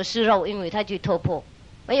牟尼佛吃肉，因为他去突破，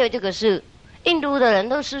没有这个事。印度的人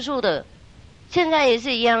都吃素的，现在也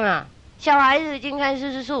是一样啊。小孩子已经开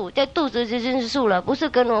始吃素，在肚子就吃素了，不是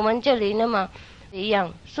跟我们这里那么一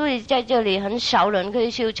样。所以在这里很少人可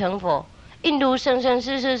以修成佛。印度生生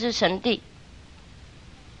世世是神地，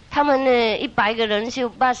他们呢100个人修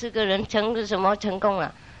80个人成什么成功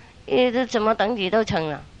了？这什么等级都成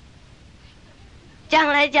了。讲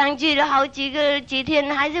来讲去了好几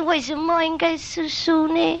天，还是为什么应该吃素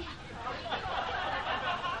呢？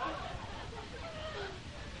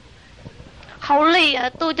好累啊！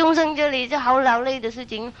度众生这里是好劳累的事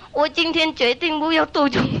情。我今天决定不要度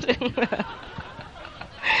众生了。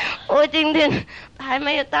我今天还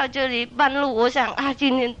没有到这里半路，我想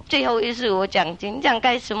今天最后一次我讲经，讲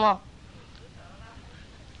干什么？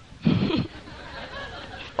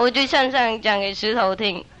我去山上讲给石头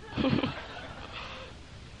听，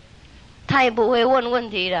他也不会问问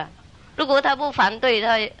题的。如果他不反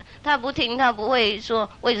对，他不听，他不会说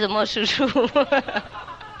为什么吃素。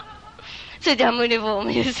释迦牟尼佛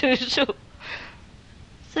没有吃素，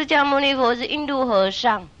释迦牟尼佛是印度和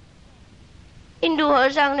尚，印度和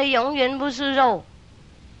尚呢永远不吃肉。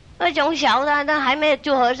那从小他还没有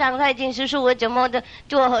做和尚，他已经吃素了，怎么的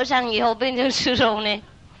做和尚以后变成吃肉呢？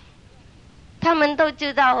他们都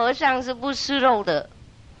知道和尚是不吃肉的。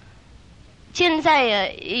现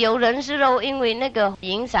在有人吃肉，因为那个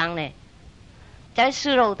影响呢，在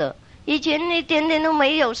吃肉的。以前一点点都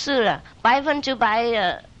没有事了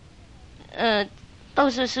，100%都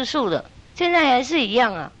是吃素的。现在还是一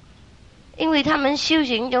样啊，因为他们修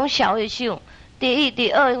行从小也修。第一、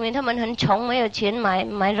第二，因为他们很穷，没有钱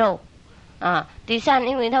买肉啊。第三，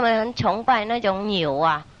因为他们很崇拜那种牛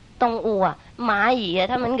啊、动物啊、蚂蚁啊，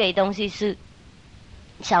他们给东西吃。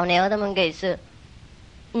小牛他们给吃，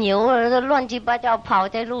牛都乱七八糟跑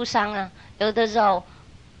在路上啊，有的时候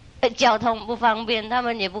交通不方便，他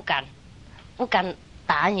们也不敢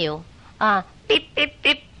打牛啊，哔哔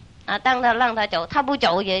哔啊，让他走，他不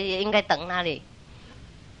走也应该等那里，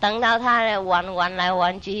等到他玩来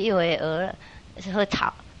玩去，一会儿喝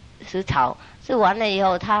草吃草，吃完了以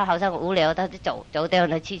后，他好像无聊，他就走掉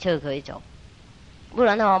了，汽车可以走，不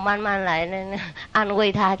然的话慢慢来呢，安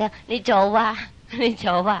慰他，你走吧，你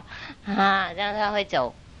走吧，这样他会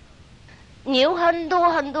走。牛很多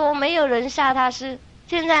很多，没有人杀他吃，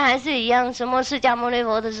现在还是一样。什么释迦牟尼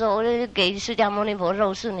佛的时候，给释迦牟尼佛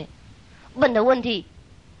肉吃呢？问的问题，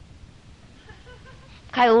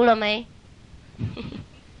开悟了没？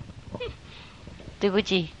对不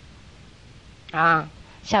起，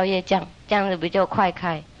宵夜这样子比较快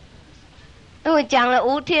开。因为讲了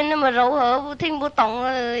5天那么柔和，听不懂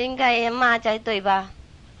了，应该也骂才对吧？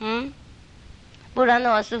不然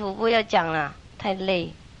的话，师父不要讲了，太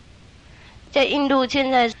累。在印度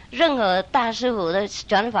现在任何大师父的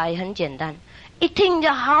转法也很简单，一听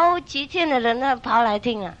就好几天的人跑来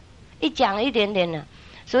听啊，一讲一点点的，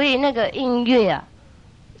所以那个音乐啊，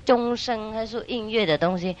钟声还是音乐的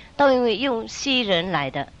东西，都因为用西人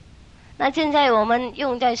来的。那现在我们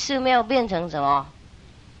用在寺庙变成什么？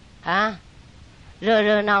热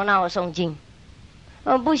热闹闹诵经。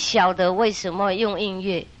我不晓得为什么用音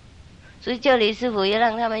乐，所以这里师父也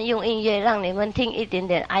让他们用音乐，让你们听一点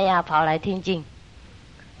点，跑来听经。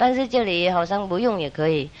但是这里好像不用也可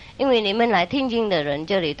以，因为你们来听经的人，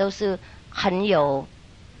这里都是很有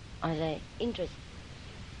interest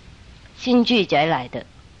兴趣才来的，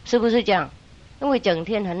是不是这样？因为整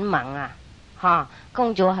天很忙啊，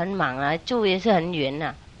工作很忙啊，住也是很远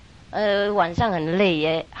啊，晚上很累，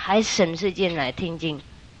也还省时间来听经，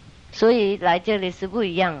所以来这里是不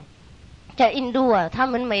一样。在印度啊，他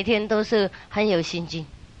们每天都是很有心境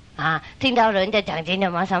听到人家讲经就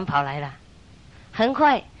马上跑来了，很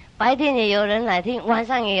快，白天也有人来听，晚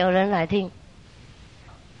上也有人来听。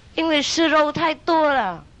因为吃肉太多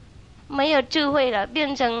了，没有智慧了，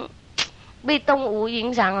变成被动物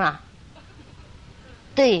影响了。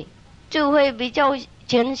对，智慧比较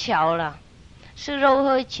减小了，吃肉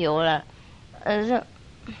喝酒了，是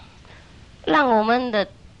让我们的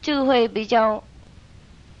智慧比较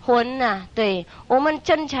混呐。对，我们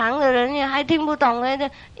正常的人也还听不懂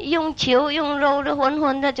的，用酒用肉的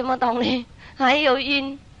混的怎么懂呢？还有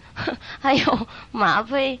晕，还有吗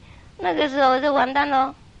啡，那个时候就完蛋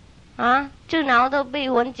了啊！智脑都被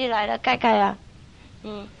混起来了，盖啊，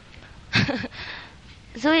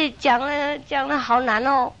所以讲了好难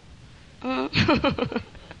哦，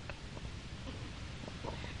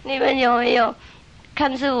你们有没有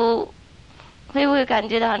看师父？会不会感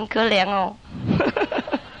觉到很可怜哦？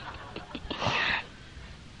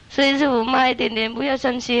所以师父骂一点点，不要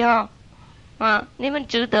生气哦。啊，你们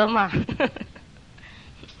值得嘛？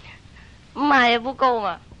骂也不够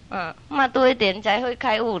嘛，骂多一点才会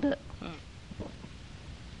开悟的。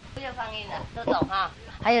不要放音了，都懂哈。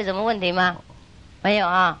还有什么问题吗？没有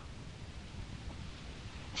啊。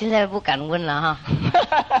现在不敢问了哈。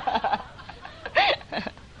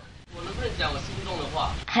我能不能讲我心中的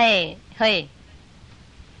话？嘿，会。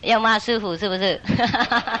要骂师傅是不是？谢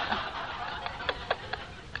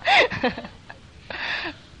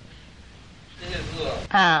谢师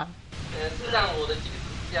傅。啊。事实上我的解释是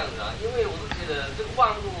这样子啊，因为我是觉得这个万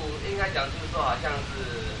物应该讲就是说好像是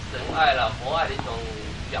神爱啦、佛爱的一种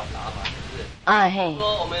表达吧，是不是？啊嘿。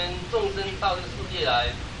说我们众生到这个世界来，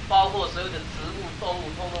包括所有的植物、动物，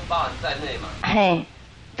通通包含在内嘛。嘿，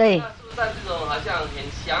对。那是不是在这种好像很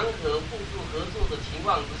祥和、互助、合作的情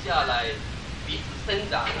况之下来彼此生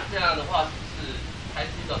长？这样的话，是不是还是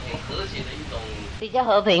一种很和谐的一种比较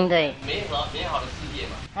和平的美好的世界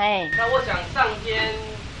嘛？哎。那我想上天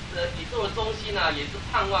的宇宙的中心呢，也是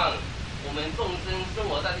盼望我们众生生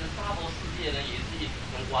活在这个娑婆世界呢，也是一个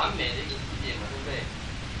很完美的一个世界嘛，对不对？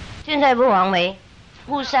现在不完美，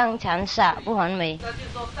互相残杀，不完美。那就是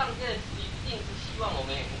说，上天一定是希望我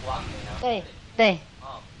们很完美啊。对对。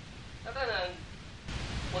哦，那当然，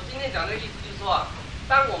我今天讲的意思就是说啊，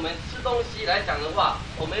当我们吃东西来讲的话，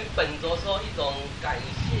我们本着说一种感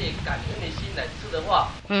谢、感恩的心来吃的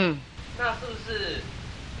话，那是不是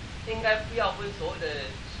应该不要分所谓的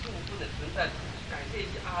数分的存在，感谢一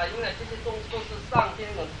下啊，因为这些东西都是上天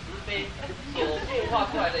的慈悲所变化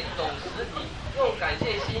出来的一种实体，用感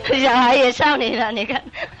谢心。小孩也少你了，你看。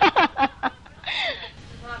他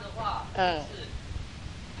的话，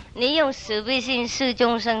你用慈悲心视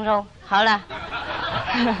众生肉，好了。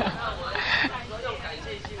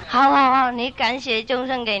好，你感谢众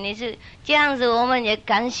生给你是这样子，我们也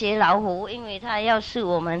感谢老虎，因为他要是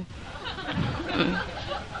我们。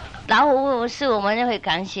老虎是我们就会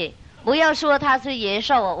感谢，不要说它是野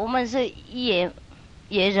兽，我们是野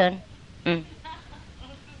人，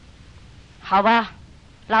好吧？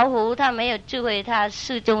老虎它没有智慧，它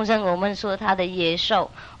是众生，我们说它的野兽；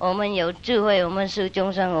我们有智慧，我们是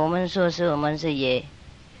众生，我们说是我们是野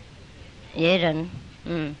人，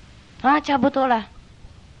差不多了。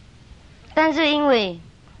但是因为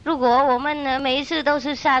如果我们呢每一次都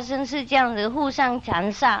是杀生是这样子互相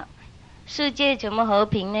残杀，世界怎么和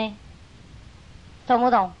平呢？懂不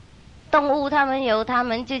懂？动物他们有他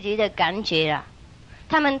们自己的感觉啦，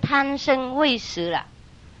他们贪生畏死啦。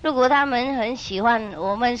如果他们很喜欢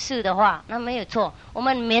我们是的话，那没有错，我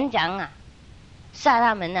们勉强啊，杀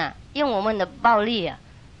他们啊，用我们的暴力啊，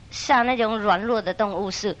杀那种软弱的动物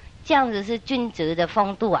是这样子，是君子的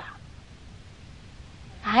风度啊。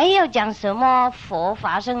还要讲什么佛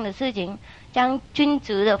发生的事情，讲君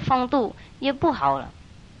子的风度也不好了。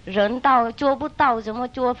人道做不到，怎么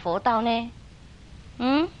做佛道呢？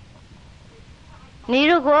你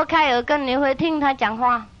如果开耳根，你会听他讲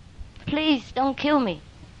话。Please don't kill me，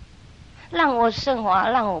 让我升华，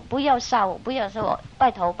让我不要杀我，不要杀我，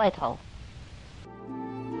拜托拜托。